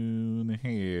soon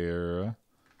here.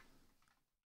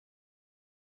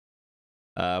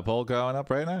 Poll going up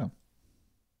right now.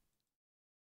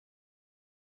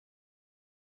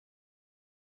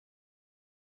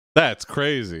 That's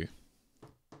crazy.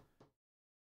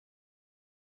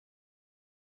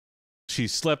 She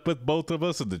slept with both of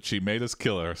us and then she made us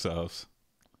kill ourselves.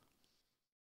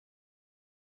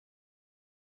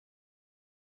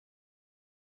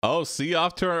 Oh, see,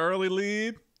 off to an early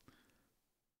lead.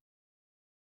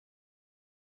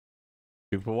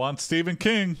 People want Stephen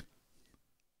King.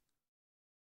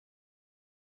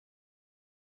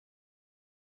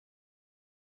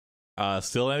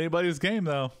 Still anybody's game,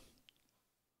 though.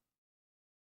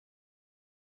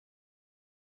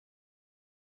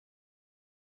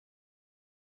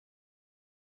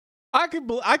 I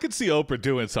could see Oprah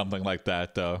doing something like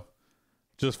that, though.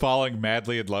 Just falling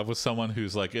madly in love with someone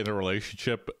who's like in a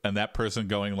relationship, and that person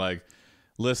going like,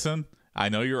 "Listen, I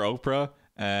know you're Oprah,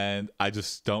 and I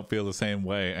just don't feel the same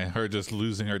way," and her just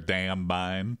losing her damn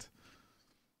mind,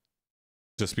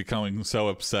 just becoming so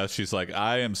obsessed. She's like,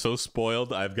 "I am so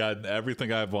spoiled. I've gotten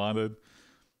everything I've wanted."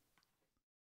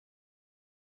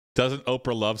 Doesn't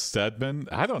Oprah love Stedman?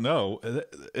 I don't know.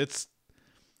 It's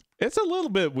a little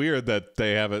bit weird that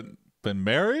they haven't been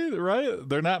married, right?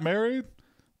 They're not married.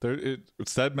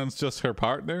 Stedman's just her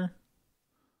partner.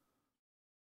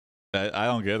 I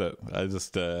don't get it. I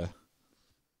just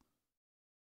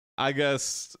I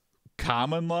guess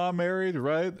common law married,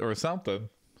 right? Or something.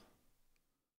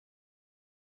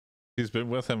 He's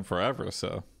been with him forever,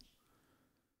 so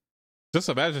just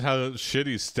imagine how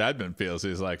shitty Stedman feels.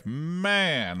 He's like,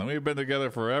 "Man, we've been together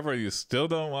forever. You still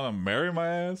don't want to marry my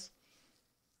ass?"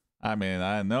 I mean,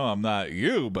 I know I'm not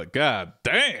you, but god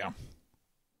damn.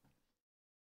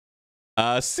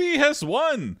 C has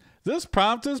won. This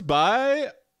prompt is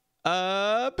by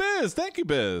Biz. Thank you,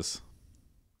 Biz.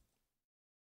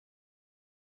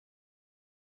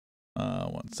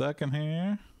 1 second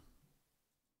here.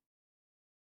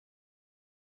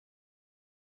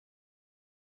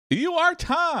 You are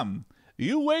Tom.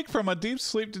 You wake from a deep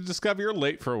sleep to discover you're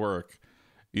late for work.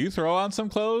 You throw on some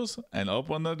clothes and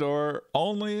open the door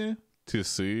only to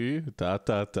see ...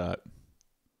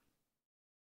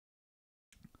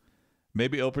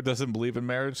 Maybe Oprah doesn't believe in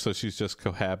marriage, so she's just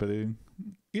cohabiting.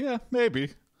 Yeah,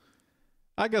 maybe.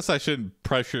 I guess I shouldn't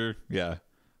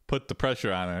put the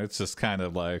pressure on her. It's just kind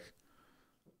of like,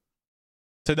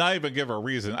 to not even give her a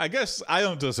reason. I guess I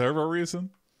don't deserve a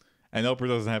reason, and Oprah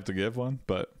doesn't have to give one,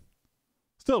 but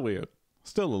still weird.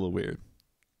 Still a little weird.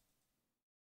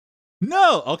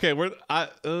 No! Okay,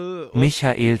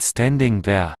 Michael standing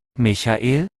there.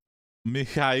 Michael?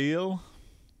 Michael?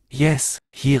 Yes,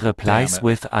 he replies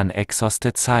with an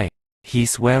exhausted sigh.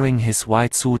 He's wearing his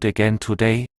white suit again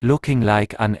today, looking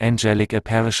like an angelic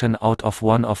apparition out of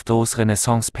one of those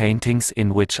Renaissance paintings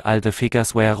in which all the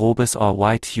figures wear robes or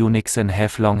white tunics and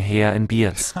have long hair and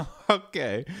beards.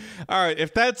 Okay. All right,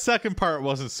 if that second part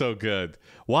wasn't so good,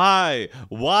 why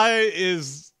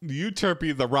is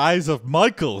Euterpe the rise of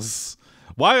Michaels?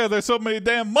 Why are there so many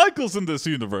damn Michaels in this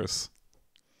universe?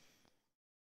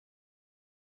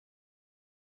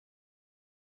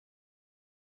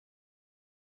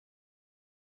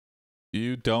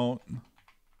 You don't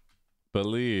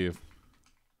believe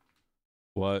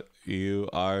what you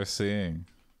are seeing,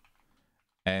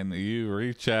 and you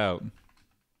reach out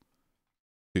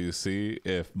to see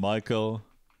if Michael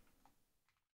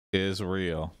is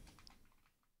real.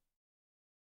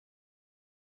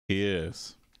 He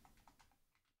is.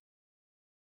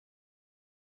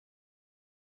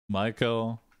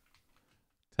 Michael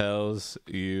tells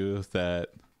you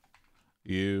that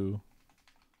you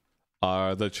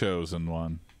are the chosen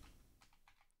one.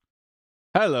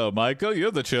 Hello, Michael.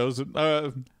 You're the chosen.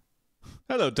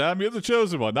 Hello, Tom. You're the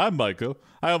chosen one. I'm Michael.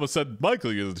 I almost said,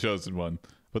 Michael, you're the chosen one.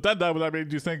 But that time I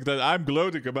made you think that I'm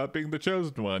gloating about being the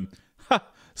chosen one. Ha!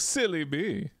 Silly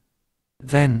me.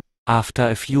 Then, after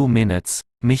a few minutes,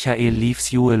 Michael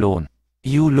leaves you alone.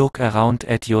 You look around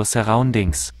at your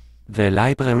surroundings. The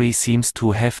library seems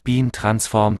to have been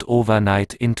transformed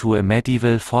overnight into a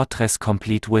medieval fortress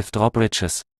complete with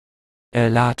drawbridges. A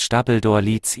large double door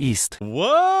leads east.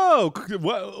 Whoa!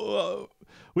 Whoa!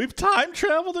 We've time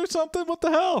traveled or something? What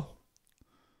the hell?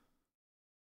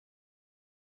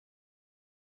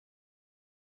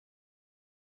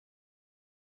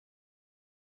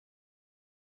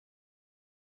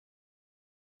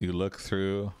 You look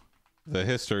through the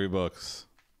history books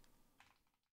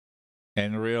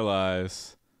and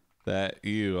realize that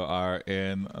you are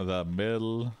in the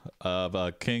middle of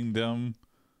a kingdom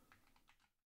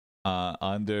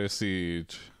under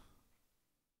siege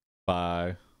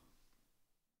by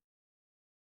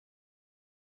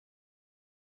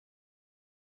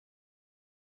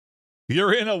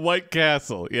you're in a white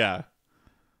castle, yeah.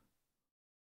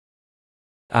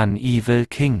 An evil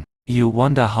king. You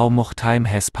wonder how much time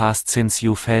has passed since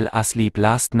you fell asleep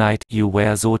last night. You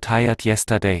were so tired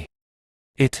yesterday.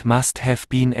 It must have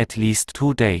been at least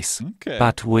 2 days. Okay.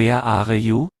 But where are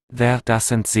you? There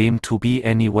doesn't seem to be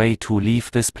any way to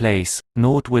leave this place,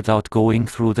 not without going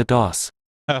through the doors.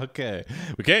 Okay.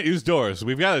 We can't use doors.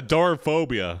 We've got a door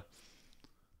phobia.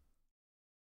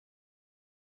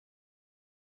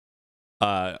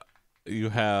 You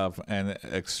have an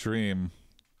extreme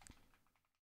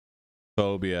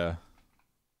phobia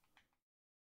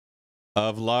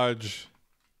of large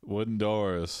wooden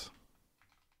doors.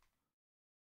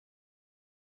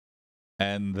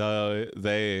 And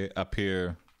they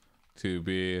appear to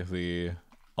be the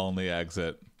only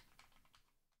exit.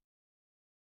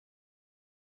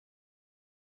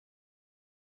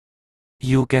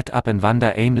 You get up and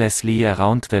wander aimlessly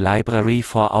around the library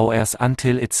for hours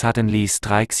until it suddenly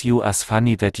strikes you as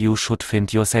funny that you should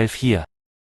find yourself here.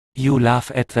 You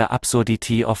laugh at the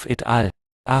absurdity of it all.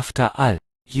 After all,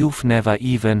 you've never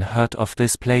even heard of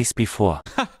this place before.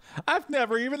 I've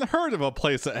never even heard of a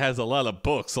place that has a lot of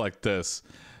books like this.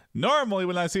 Normally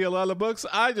when I see a lot of books,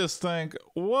 I just think,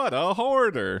 what a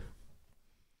hoarder.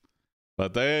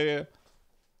 But they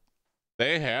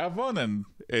have one and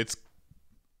it's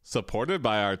supported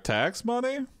by our tax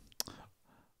money?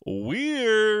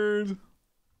 Weird.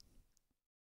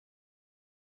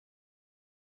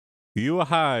 You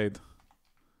hide.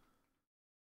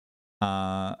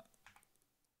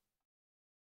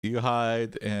 You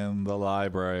hide in the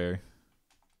library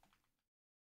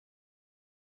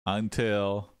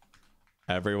until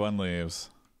everyone leaves.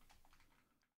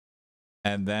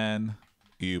 And then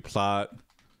you plot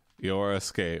your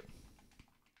escape.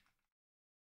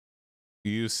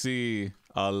 You see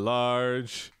a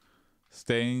large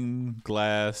stained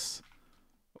glass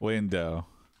window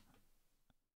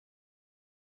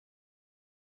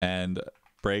and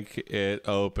break it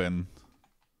open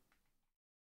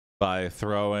by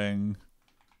throwing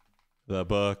the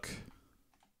book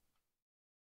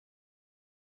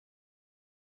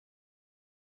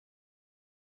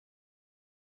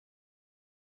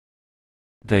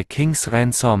The king's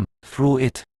ransom, through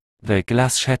it. The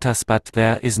glass shatters but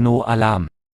there is no alarm.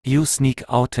 You sneak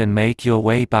out and make your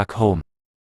way back home.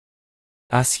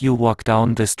 As you walk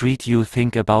down the street you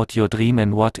think about your dream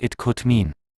and what it could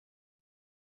mean.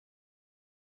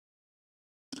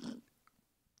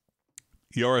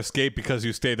 your escape because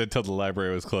you stayed until the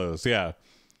library was closed. Yeah.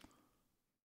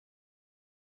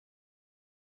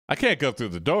 I can't go through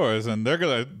the doors, and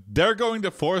they're going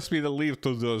to force me to leave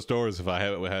through those doors if I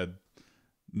had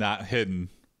not hidden.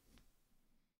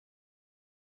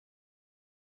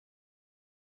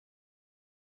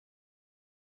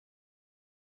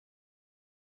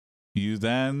 You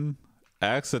then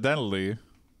accidentally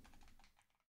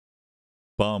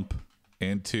bump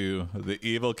into the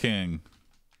evil king.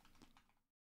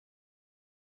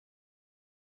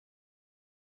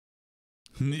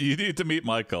 You need to meet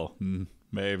Michael.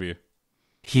 Maybe.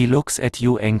 He looks at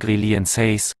you angrily and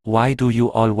says, "Why do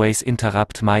you always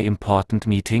interrupt my important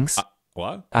meetings?"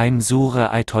 What? "I'm sure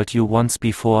I told you once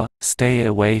before, stay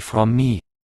away from me."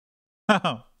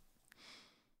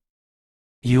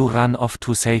 You run off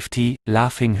to safety,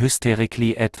 laughing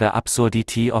hysterically at the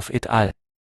absurdity of it all.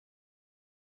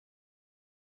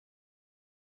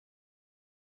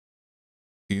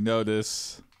 You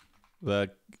notice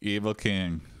the evil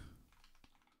king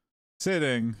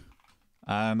sitting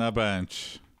on a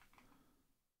bench,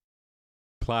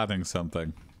 plotting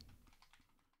something,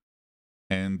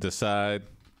 and decide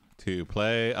to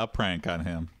play a prank on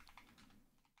him.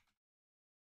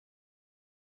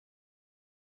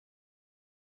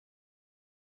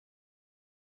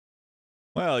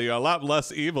 Well, you're a lot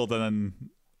less evil than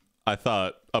I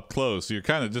thought up close. You're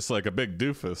kind of just like a big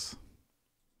doofus.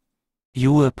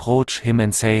 You approach him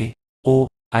and say, "Oh,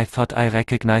 I thought I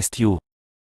recognized you.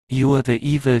 You're the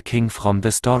evil king from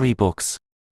the storybooks."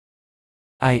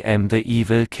 "I am the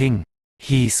evil king,"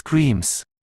 he screams.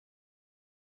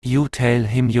 You tell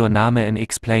him your name and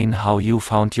explain how you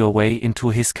found your way into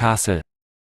his castle.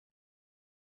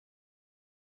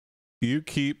 You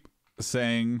keep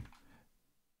saying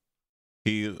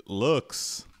he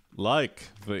looks like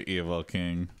the evil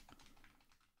king.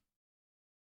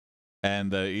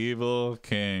 And the evil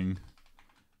king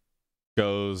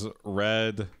goes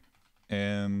red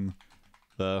in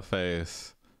the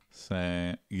face,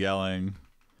 yelling,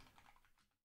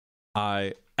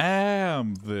 "I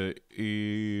am the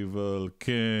evil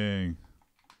king."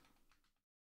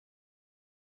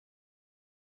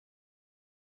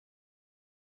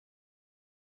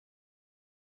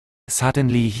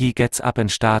 Suddenly he gets up and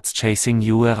starts chasing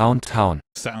you around town.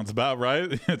 Sounds about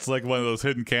right. It's like one of those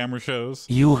hidden camera shows.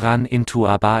 You run into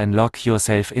a bar and lock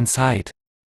yourself inside.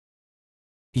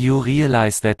 You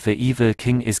realize that the evil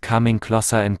king is coming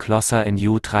closer and closer and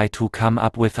you try to come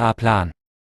up with a plan.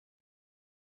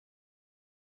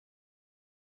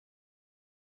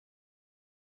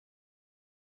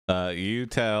 You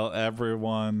tell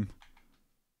everyone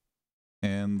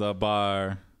in the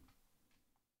bar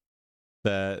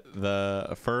that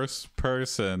the first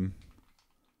person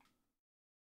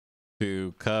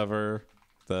to cover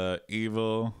the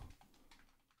evil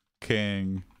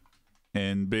king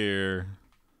in beer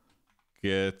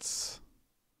gets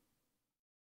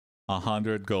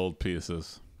 100 gold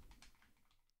pieces.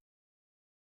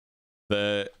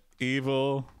 The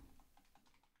evil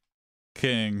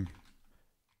king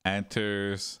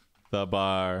enters the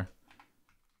bar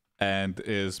and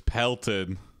is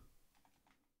pelted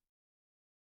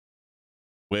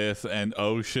with an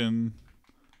ocean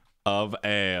of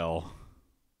ale.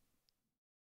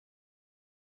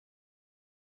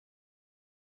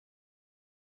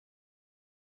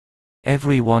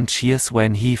 Everyone cheers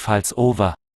when he falls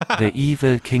over. The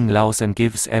evil king laughs and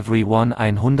gives everyone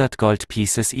 100 gold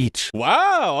pieces each.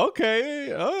 Wow,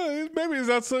 okay. Maybe he's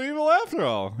not so evil after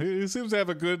all. He seems to have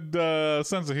a good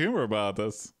sense of humor about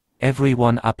this.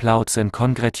 Everyone applauds and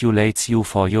congratulates you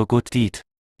for your good deed.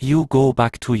 You go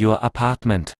back to your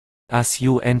apartment. As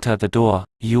you enter the door,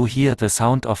 you hear the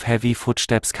sound of heavy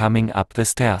footsteps coming up the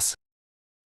stairs.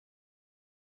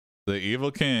 The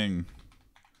evil king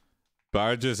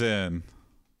barges in.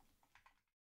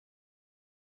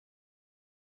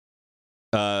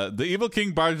 The evil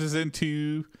king barges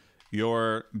into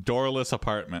your doorless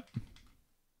apartment.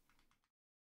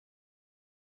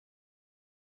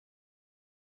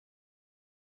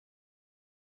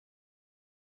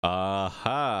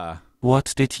 Aha.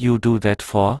 What did you do that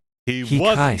for? He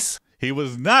cries. He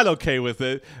was not okay with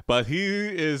it, but he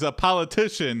is a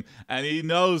politician and he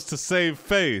knows to save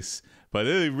face. But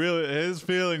his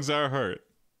feelings are hurt.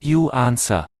 You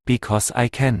answer, because I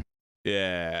can.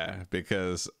 Yeah,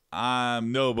 because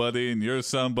I'm nobody and you're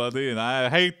somebody and I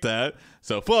hate that,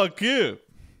 so fuck you.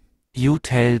 You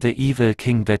tell the evil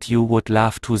king that you would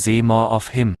love to see more of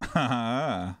him.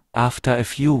 After a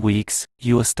few weeks,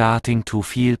 you're starting to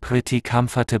feel pretty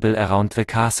comfortable around the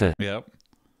castle. Yep.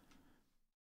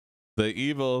 The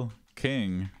evil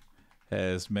king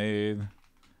has made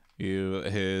you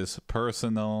his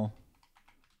personal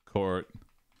court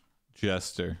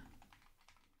jester.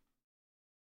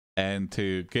 And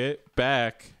to get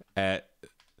back at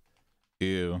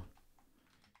you,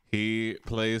 he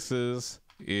places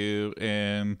you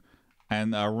in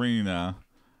an arena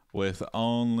with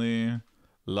only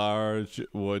large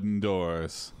wooden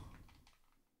doors.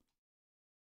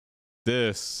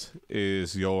 This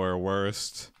is your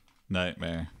worst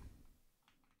nightmare.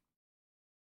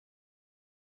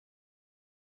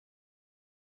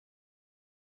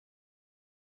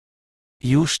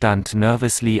 You stand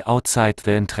nervously outside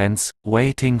the entrance,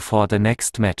 waiting for the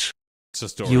next match.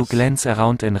 You glance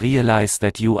around and realize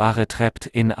that you are trapped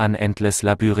in an endless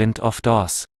labyrinth of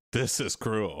doors. This is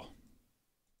cruel.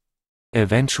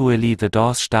 Eventually the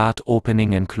doors start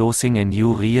opening and closing and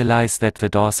you realize that the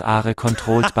doors are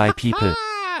controlled by people.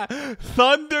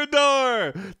 Thunder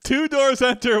door! 2 doors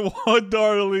enter, 1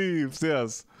 door leaves,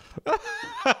 yes.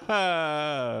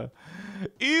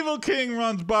 Evil king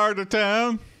runs bar to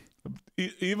town.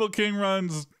 Evil king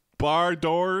runs bar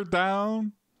door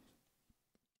down.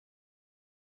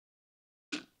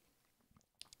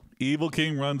 Evil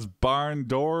king runs barn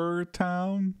door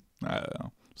town. I don't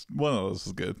know. One of those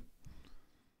is good.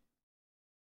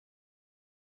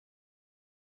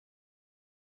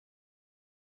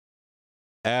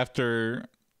 After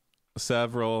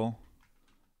several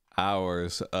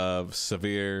hours of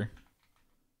severe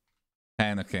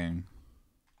panicking,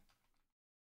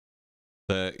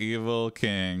 the evil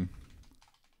king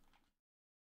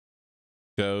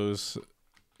shows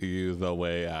you the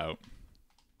way out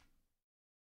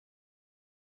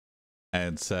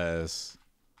and says,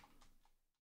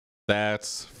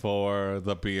 "That's for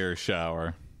the beer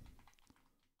shower.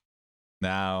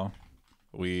 Now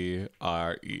we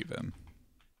are even."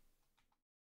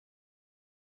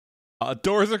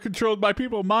 Doors are controlled by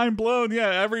people. Mind blown. Yeah,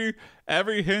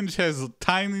 every hinge has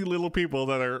tiny little people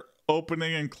that are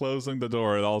opening and closing the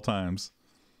door at all times.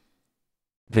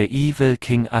 The evil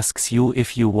king asks you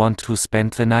if you want to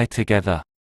spend the night together.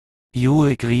 You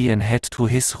agree and head to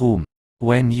his room.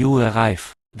 When you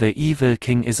arrive, the evil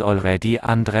king is already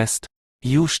undressed.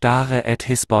 You stare at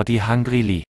his body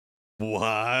hungrily.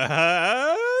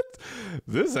 What?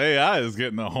 This AI is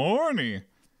getting horny.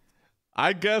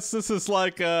 I guess this is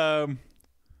like, in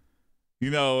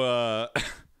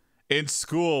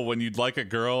school when you'd like a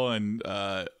girl and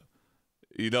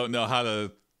you don't know how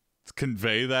to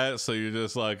convey that, so you're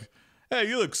just like, "Hey,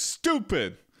 you look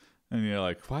stupid," and you're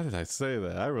like, "Why did I say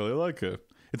that? I really like it."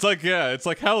 It's like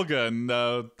Helga and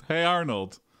Hey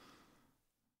Arnold.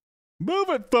 Move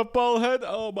it, football head.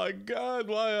 Oh my God,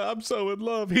 why I'm so in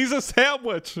love. He's a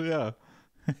sandwich. Yeah.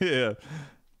 Yeah.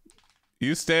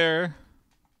 You stare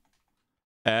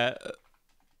at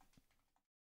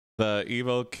the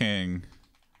evil king,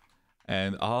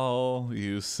 and all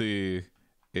you see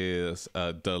is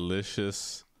a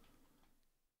delicious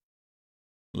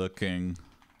looking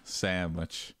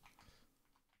sandwich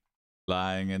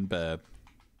lying in bed.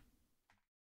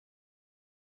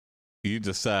 You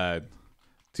decide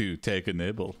to take a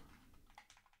nibble.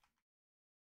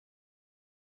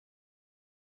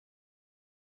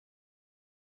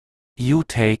 You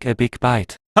take a big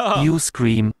bite. You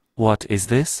scream, "What is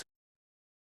this?"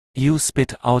 You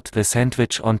spit out the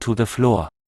sandwich onto the floor.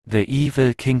 The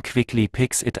evil king quickly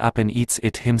picks it up and eats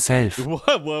it himself.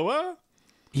 What?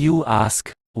 You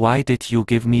ask, "Why did you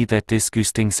give me that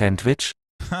disgusting sandwich?"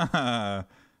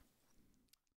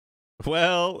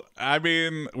 Well, I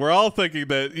mean, we're all thinking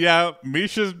that, yeah,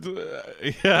 Misha's,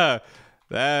 yeah,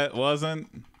 that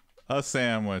wasn't a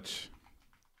sandwich.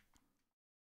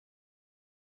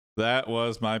 That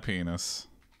was my penis.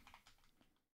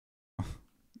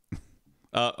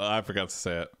 I forgot to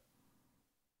say it.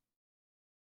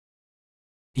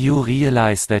 You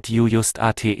realize that you just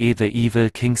ate the evil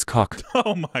king's cock.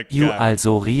 Oh my God. You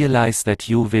also realize that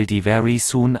you will die very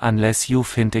soon unless you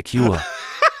find a cure.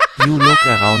 You look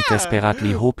around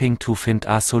desperately hoping to find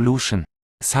a solution.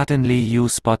 Suddenly you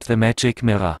spot the magic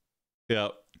mirror.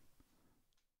 Yep.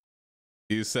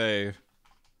 You say,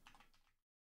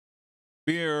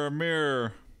 "Mirror,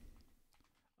 mirror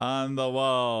on the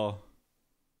wall,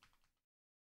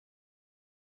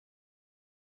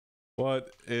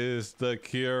 what is the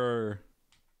cure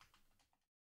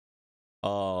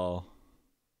all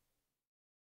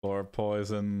for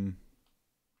poison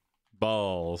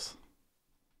balls?"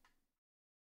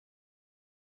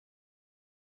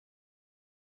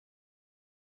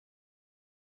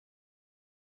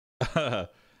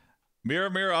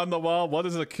 Mirror, mirror on the wall, what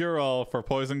is the cure-all for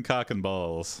poison cock and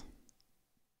balls?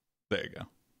 There you go.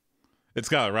 It's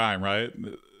got a rhyme, right?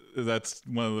 That's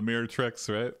one of the mirror tricks,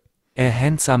 right? A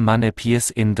handsome man appears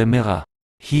in the mirror.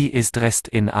 He is dressed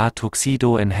in a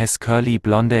tuxedo and has curly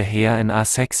blonde hair and a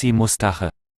sexy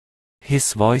mustache.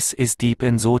 His voice is deep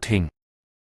and soothing.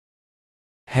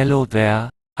 "Hello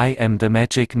there, I am the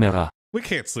magic mirror." We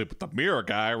can't sleep with the mirror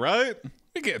guy, right?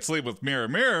 We can't sleep with mirror,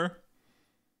 mirror.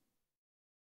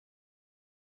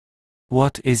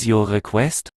 "What is your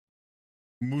request?"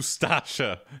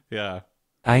 Mustache. Yeah.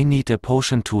 "I need a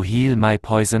potion to heal my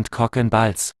poisoned cock and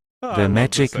balls." Oh, I The love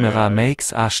magic this mirror AI.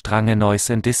 makes a strange noise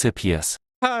and disappears.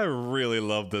 I really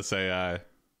love this AI.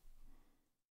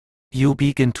 You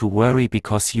begin to worry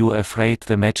because you're afraid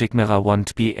the magic mirror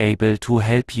won't be able to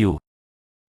help you.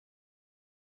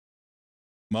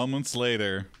 Moments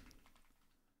later,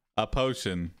 a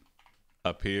potion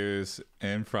appears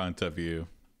in front of you.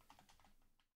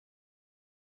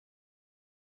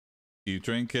 You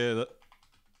drink it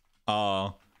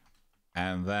all,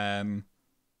 and then ...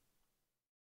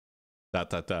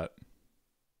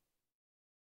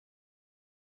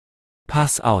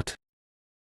 Pass out.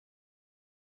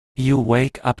 You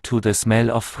wake up to the smell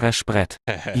of fresh bread.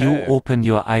 You open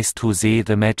your eyes to see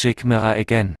the magic mirror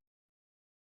again.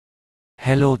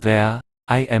 "Hello there,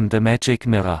 I am the magic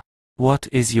mirror. What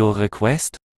is your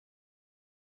request?"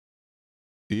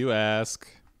 You ask,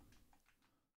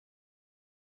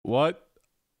 "What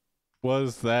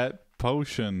was that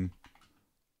potion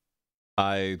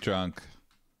I drunk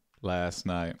last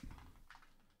night.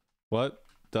 What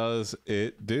does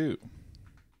it do?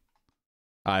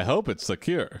 I hope it's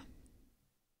secure.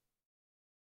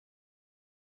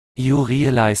 You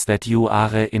realize that you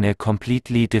are in a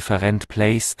completely different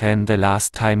place than the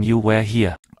last time you were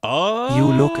here. Oh! You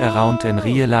look around and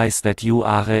realize that you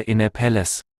are in a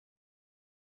palace.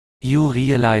 You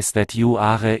realize that you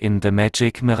are in the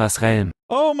magic mirror's realm.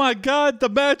 Oh my god, the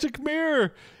magic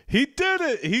mirror! He did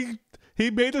it! He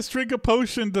made us drink a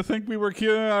potion to think we were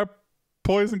curing our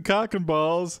poison cock and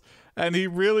balls, and he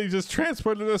really just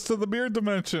transported us to the mirror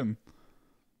dimension.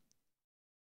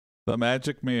 The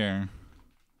magic mirror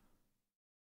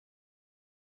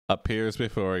appears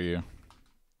before you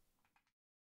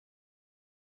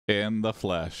in the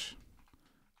flesh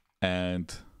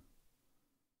and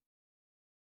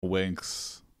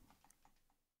winks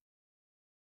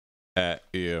at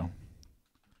you.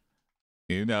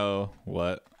 You know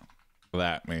what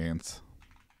that means. ...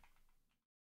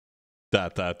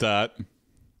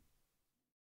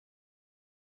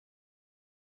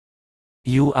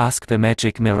 You ask the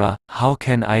magic mirror, how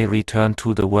can I return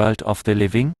to the world of the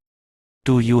living?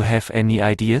 Do you have any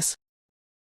ideas?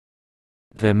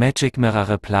 The magic mirror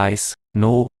replies,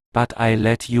 no, but I'll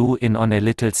let you in on a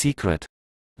little secret.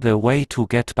 The way to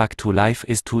get back to life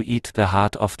is to eat the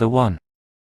heart of the one.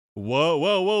 Whoa,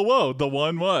 whoa, whoa, whoa. The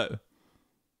one what?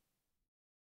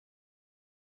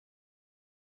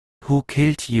 Who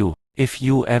killed you? If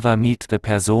you ever meet the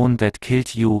person that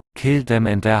killed you, kill them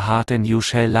in their heart and you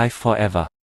shall live forever.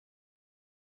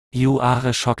 You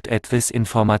are shocked at this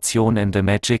information and the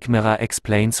magic mirror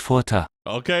explains further.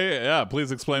 Okay, yeah,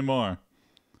 please explain more.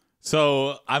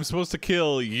 So, I'm supposed to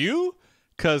kill you?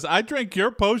 Because I drank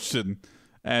your potion,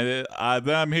 and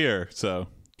then I'm here, so...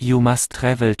 You must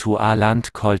travel to a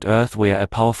land called Earth where a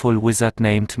powerful wizard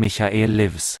named Michael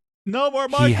lives. No more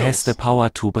Michaels! He has the power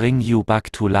to bring you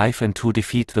back to life and to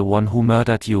defeat the one who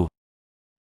murdered you.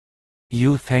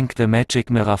 You thank the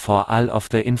magic mirror for all of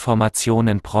the information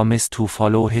and promise to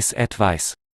follow his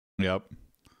advice. Yep.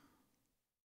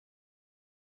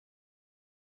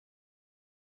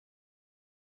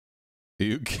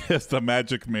 You kiss the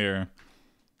magic mirror.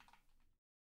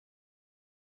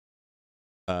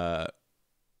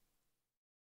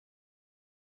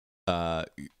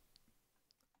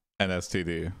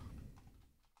 NSTD.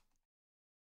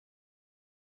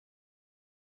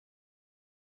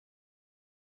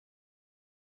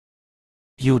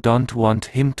 You don't want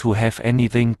him to have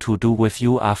anything to do with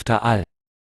you after all.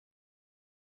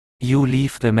 You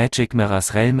leave the magic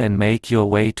mirror's realm and make your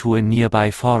way to a nearby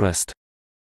forest.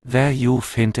 There you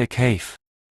find a cave.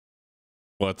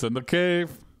 What's in the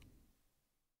cave?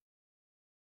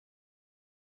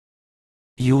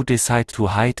 You decide to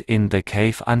hide in the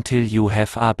cave until you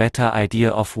have a better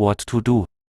idea of what to do.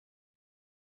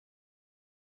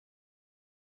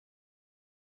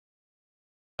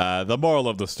 The moral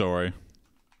of the story.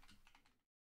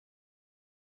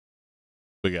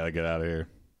 We gotta get out of here.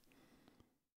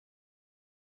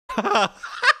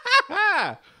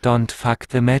 Don't fuck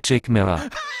the magic mirror.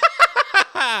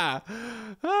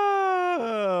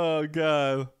 Oh,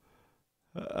 God.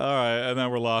 Alright, and then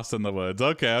we're lost in the woods.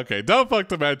 Okay. Don't fuck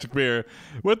the magic mirror.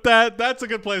 With that, that's a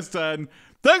good place to end.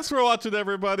 Thanks for watching,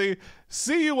 everybody.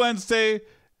 See you Wednesday.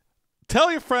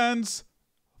 Tell your friends.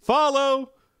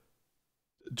 Follow.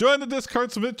 Join the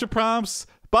Discord, submit your prompts.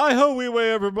 Bye ho wee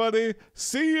way, everybody.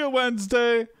 See you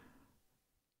Wednesday.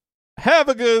 Have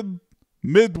a good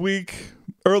midweek,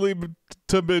 early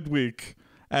to midweek.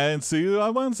 And see you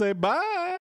on Wednesday.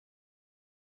 Bye.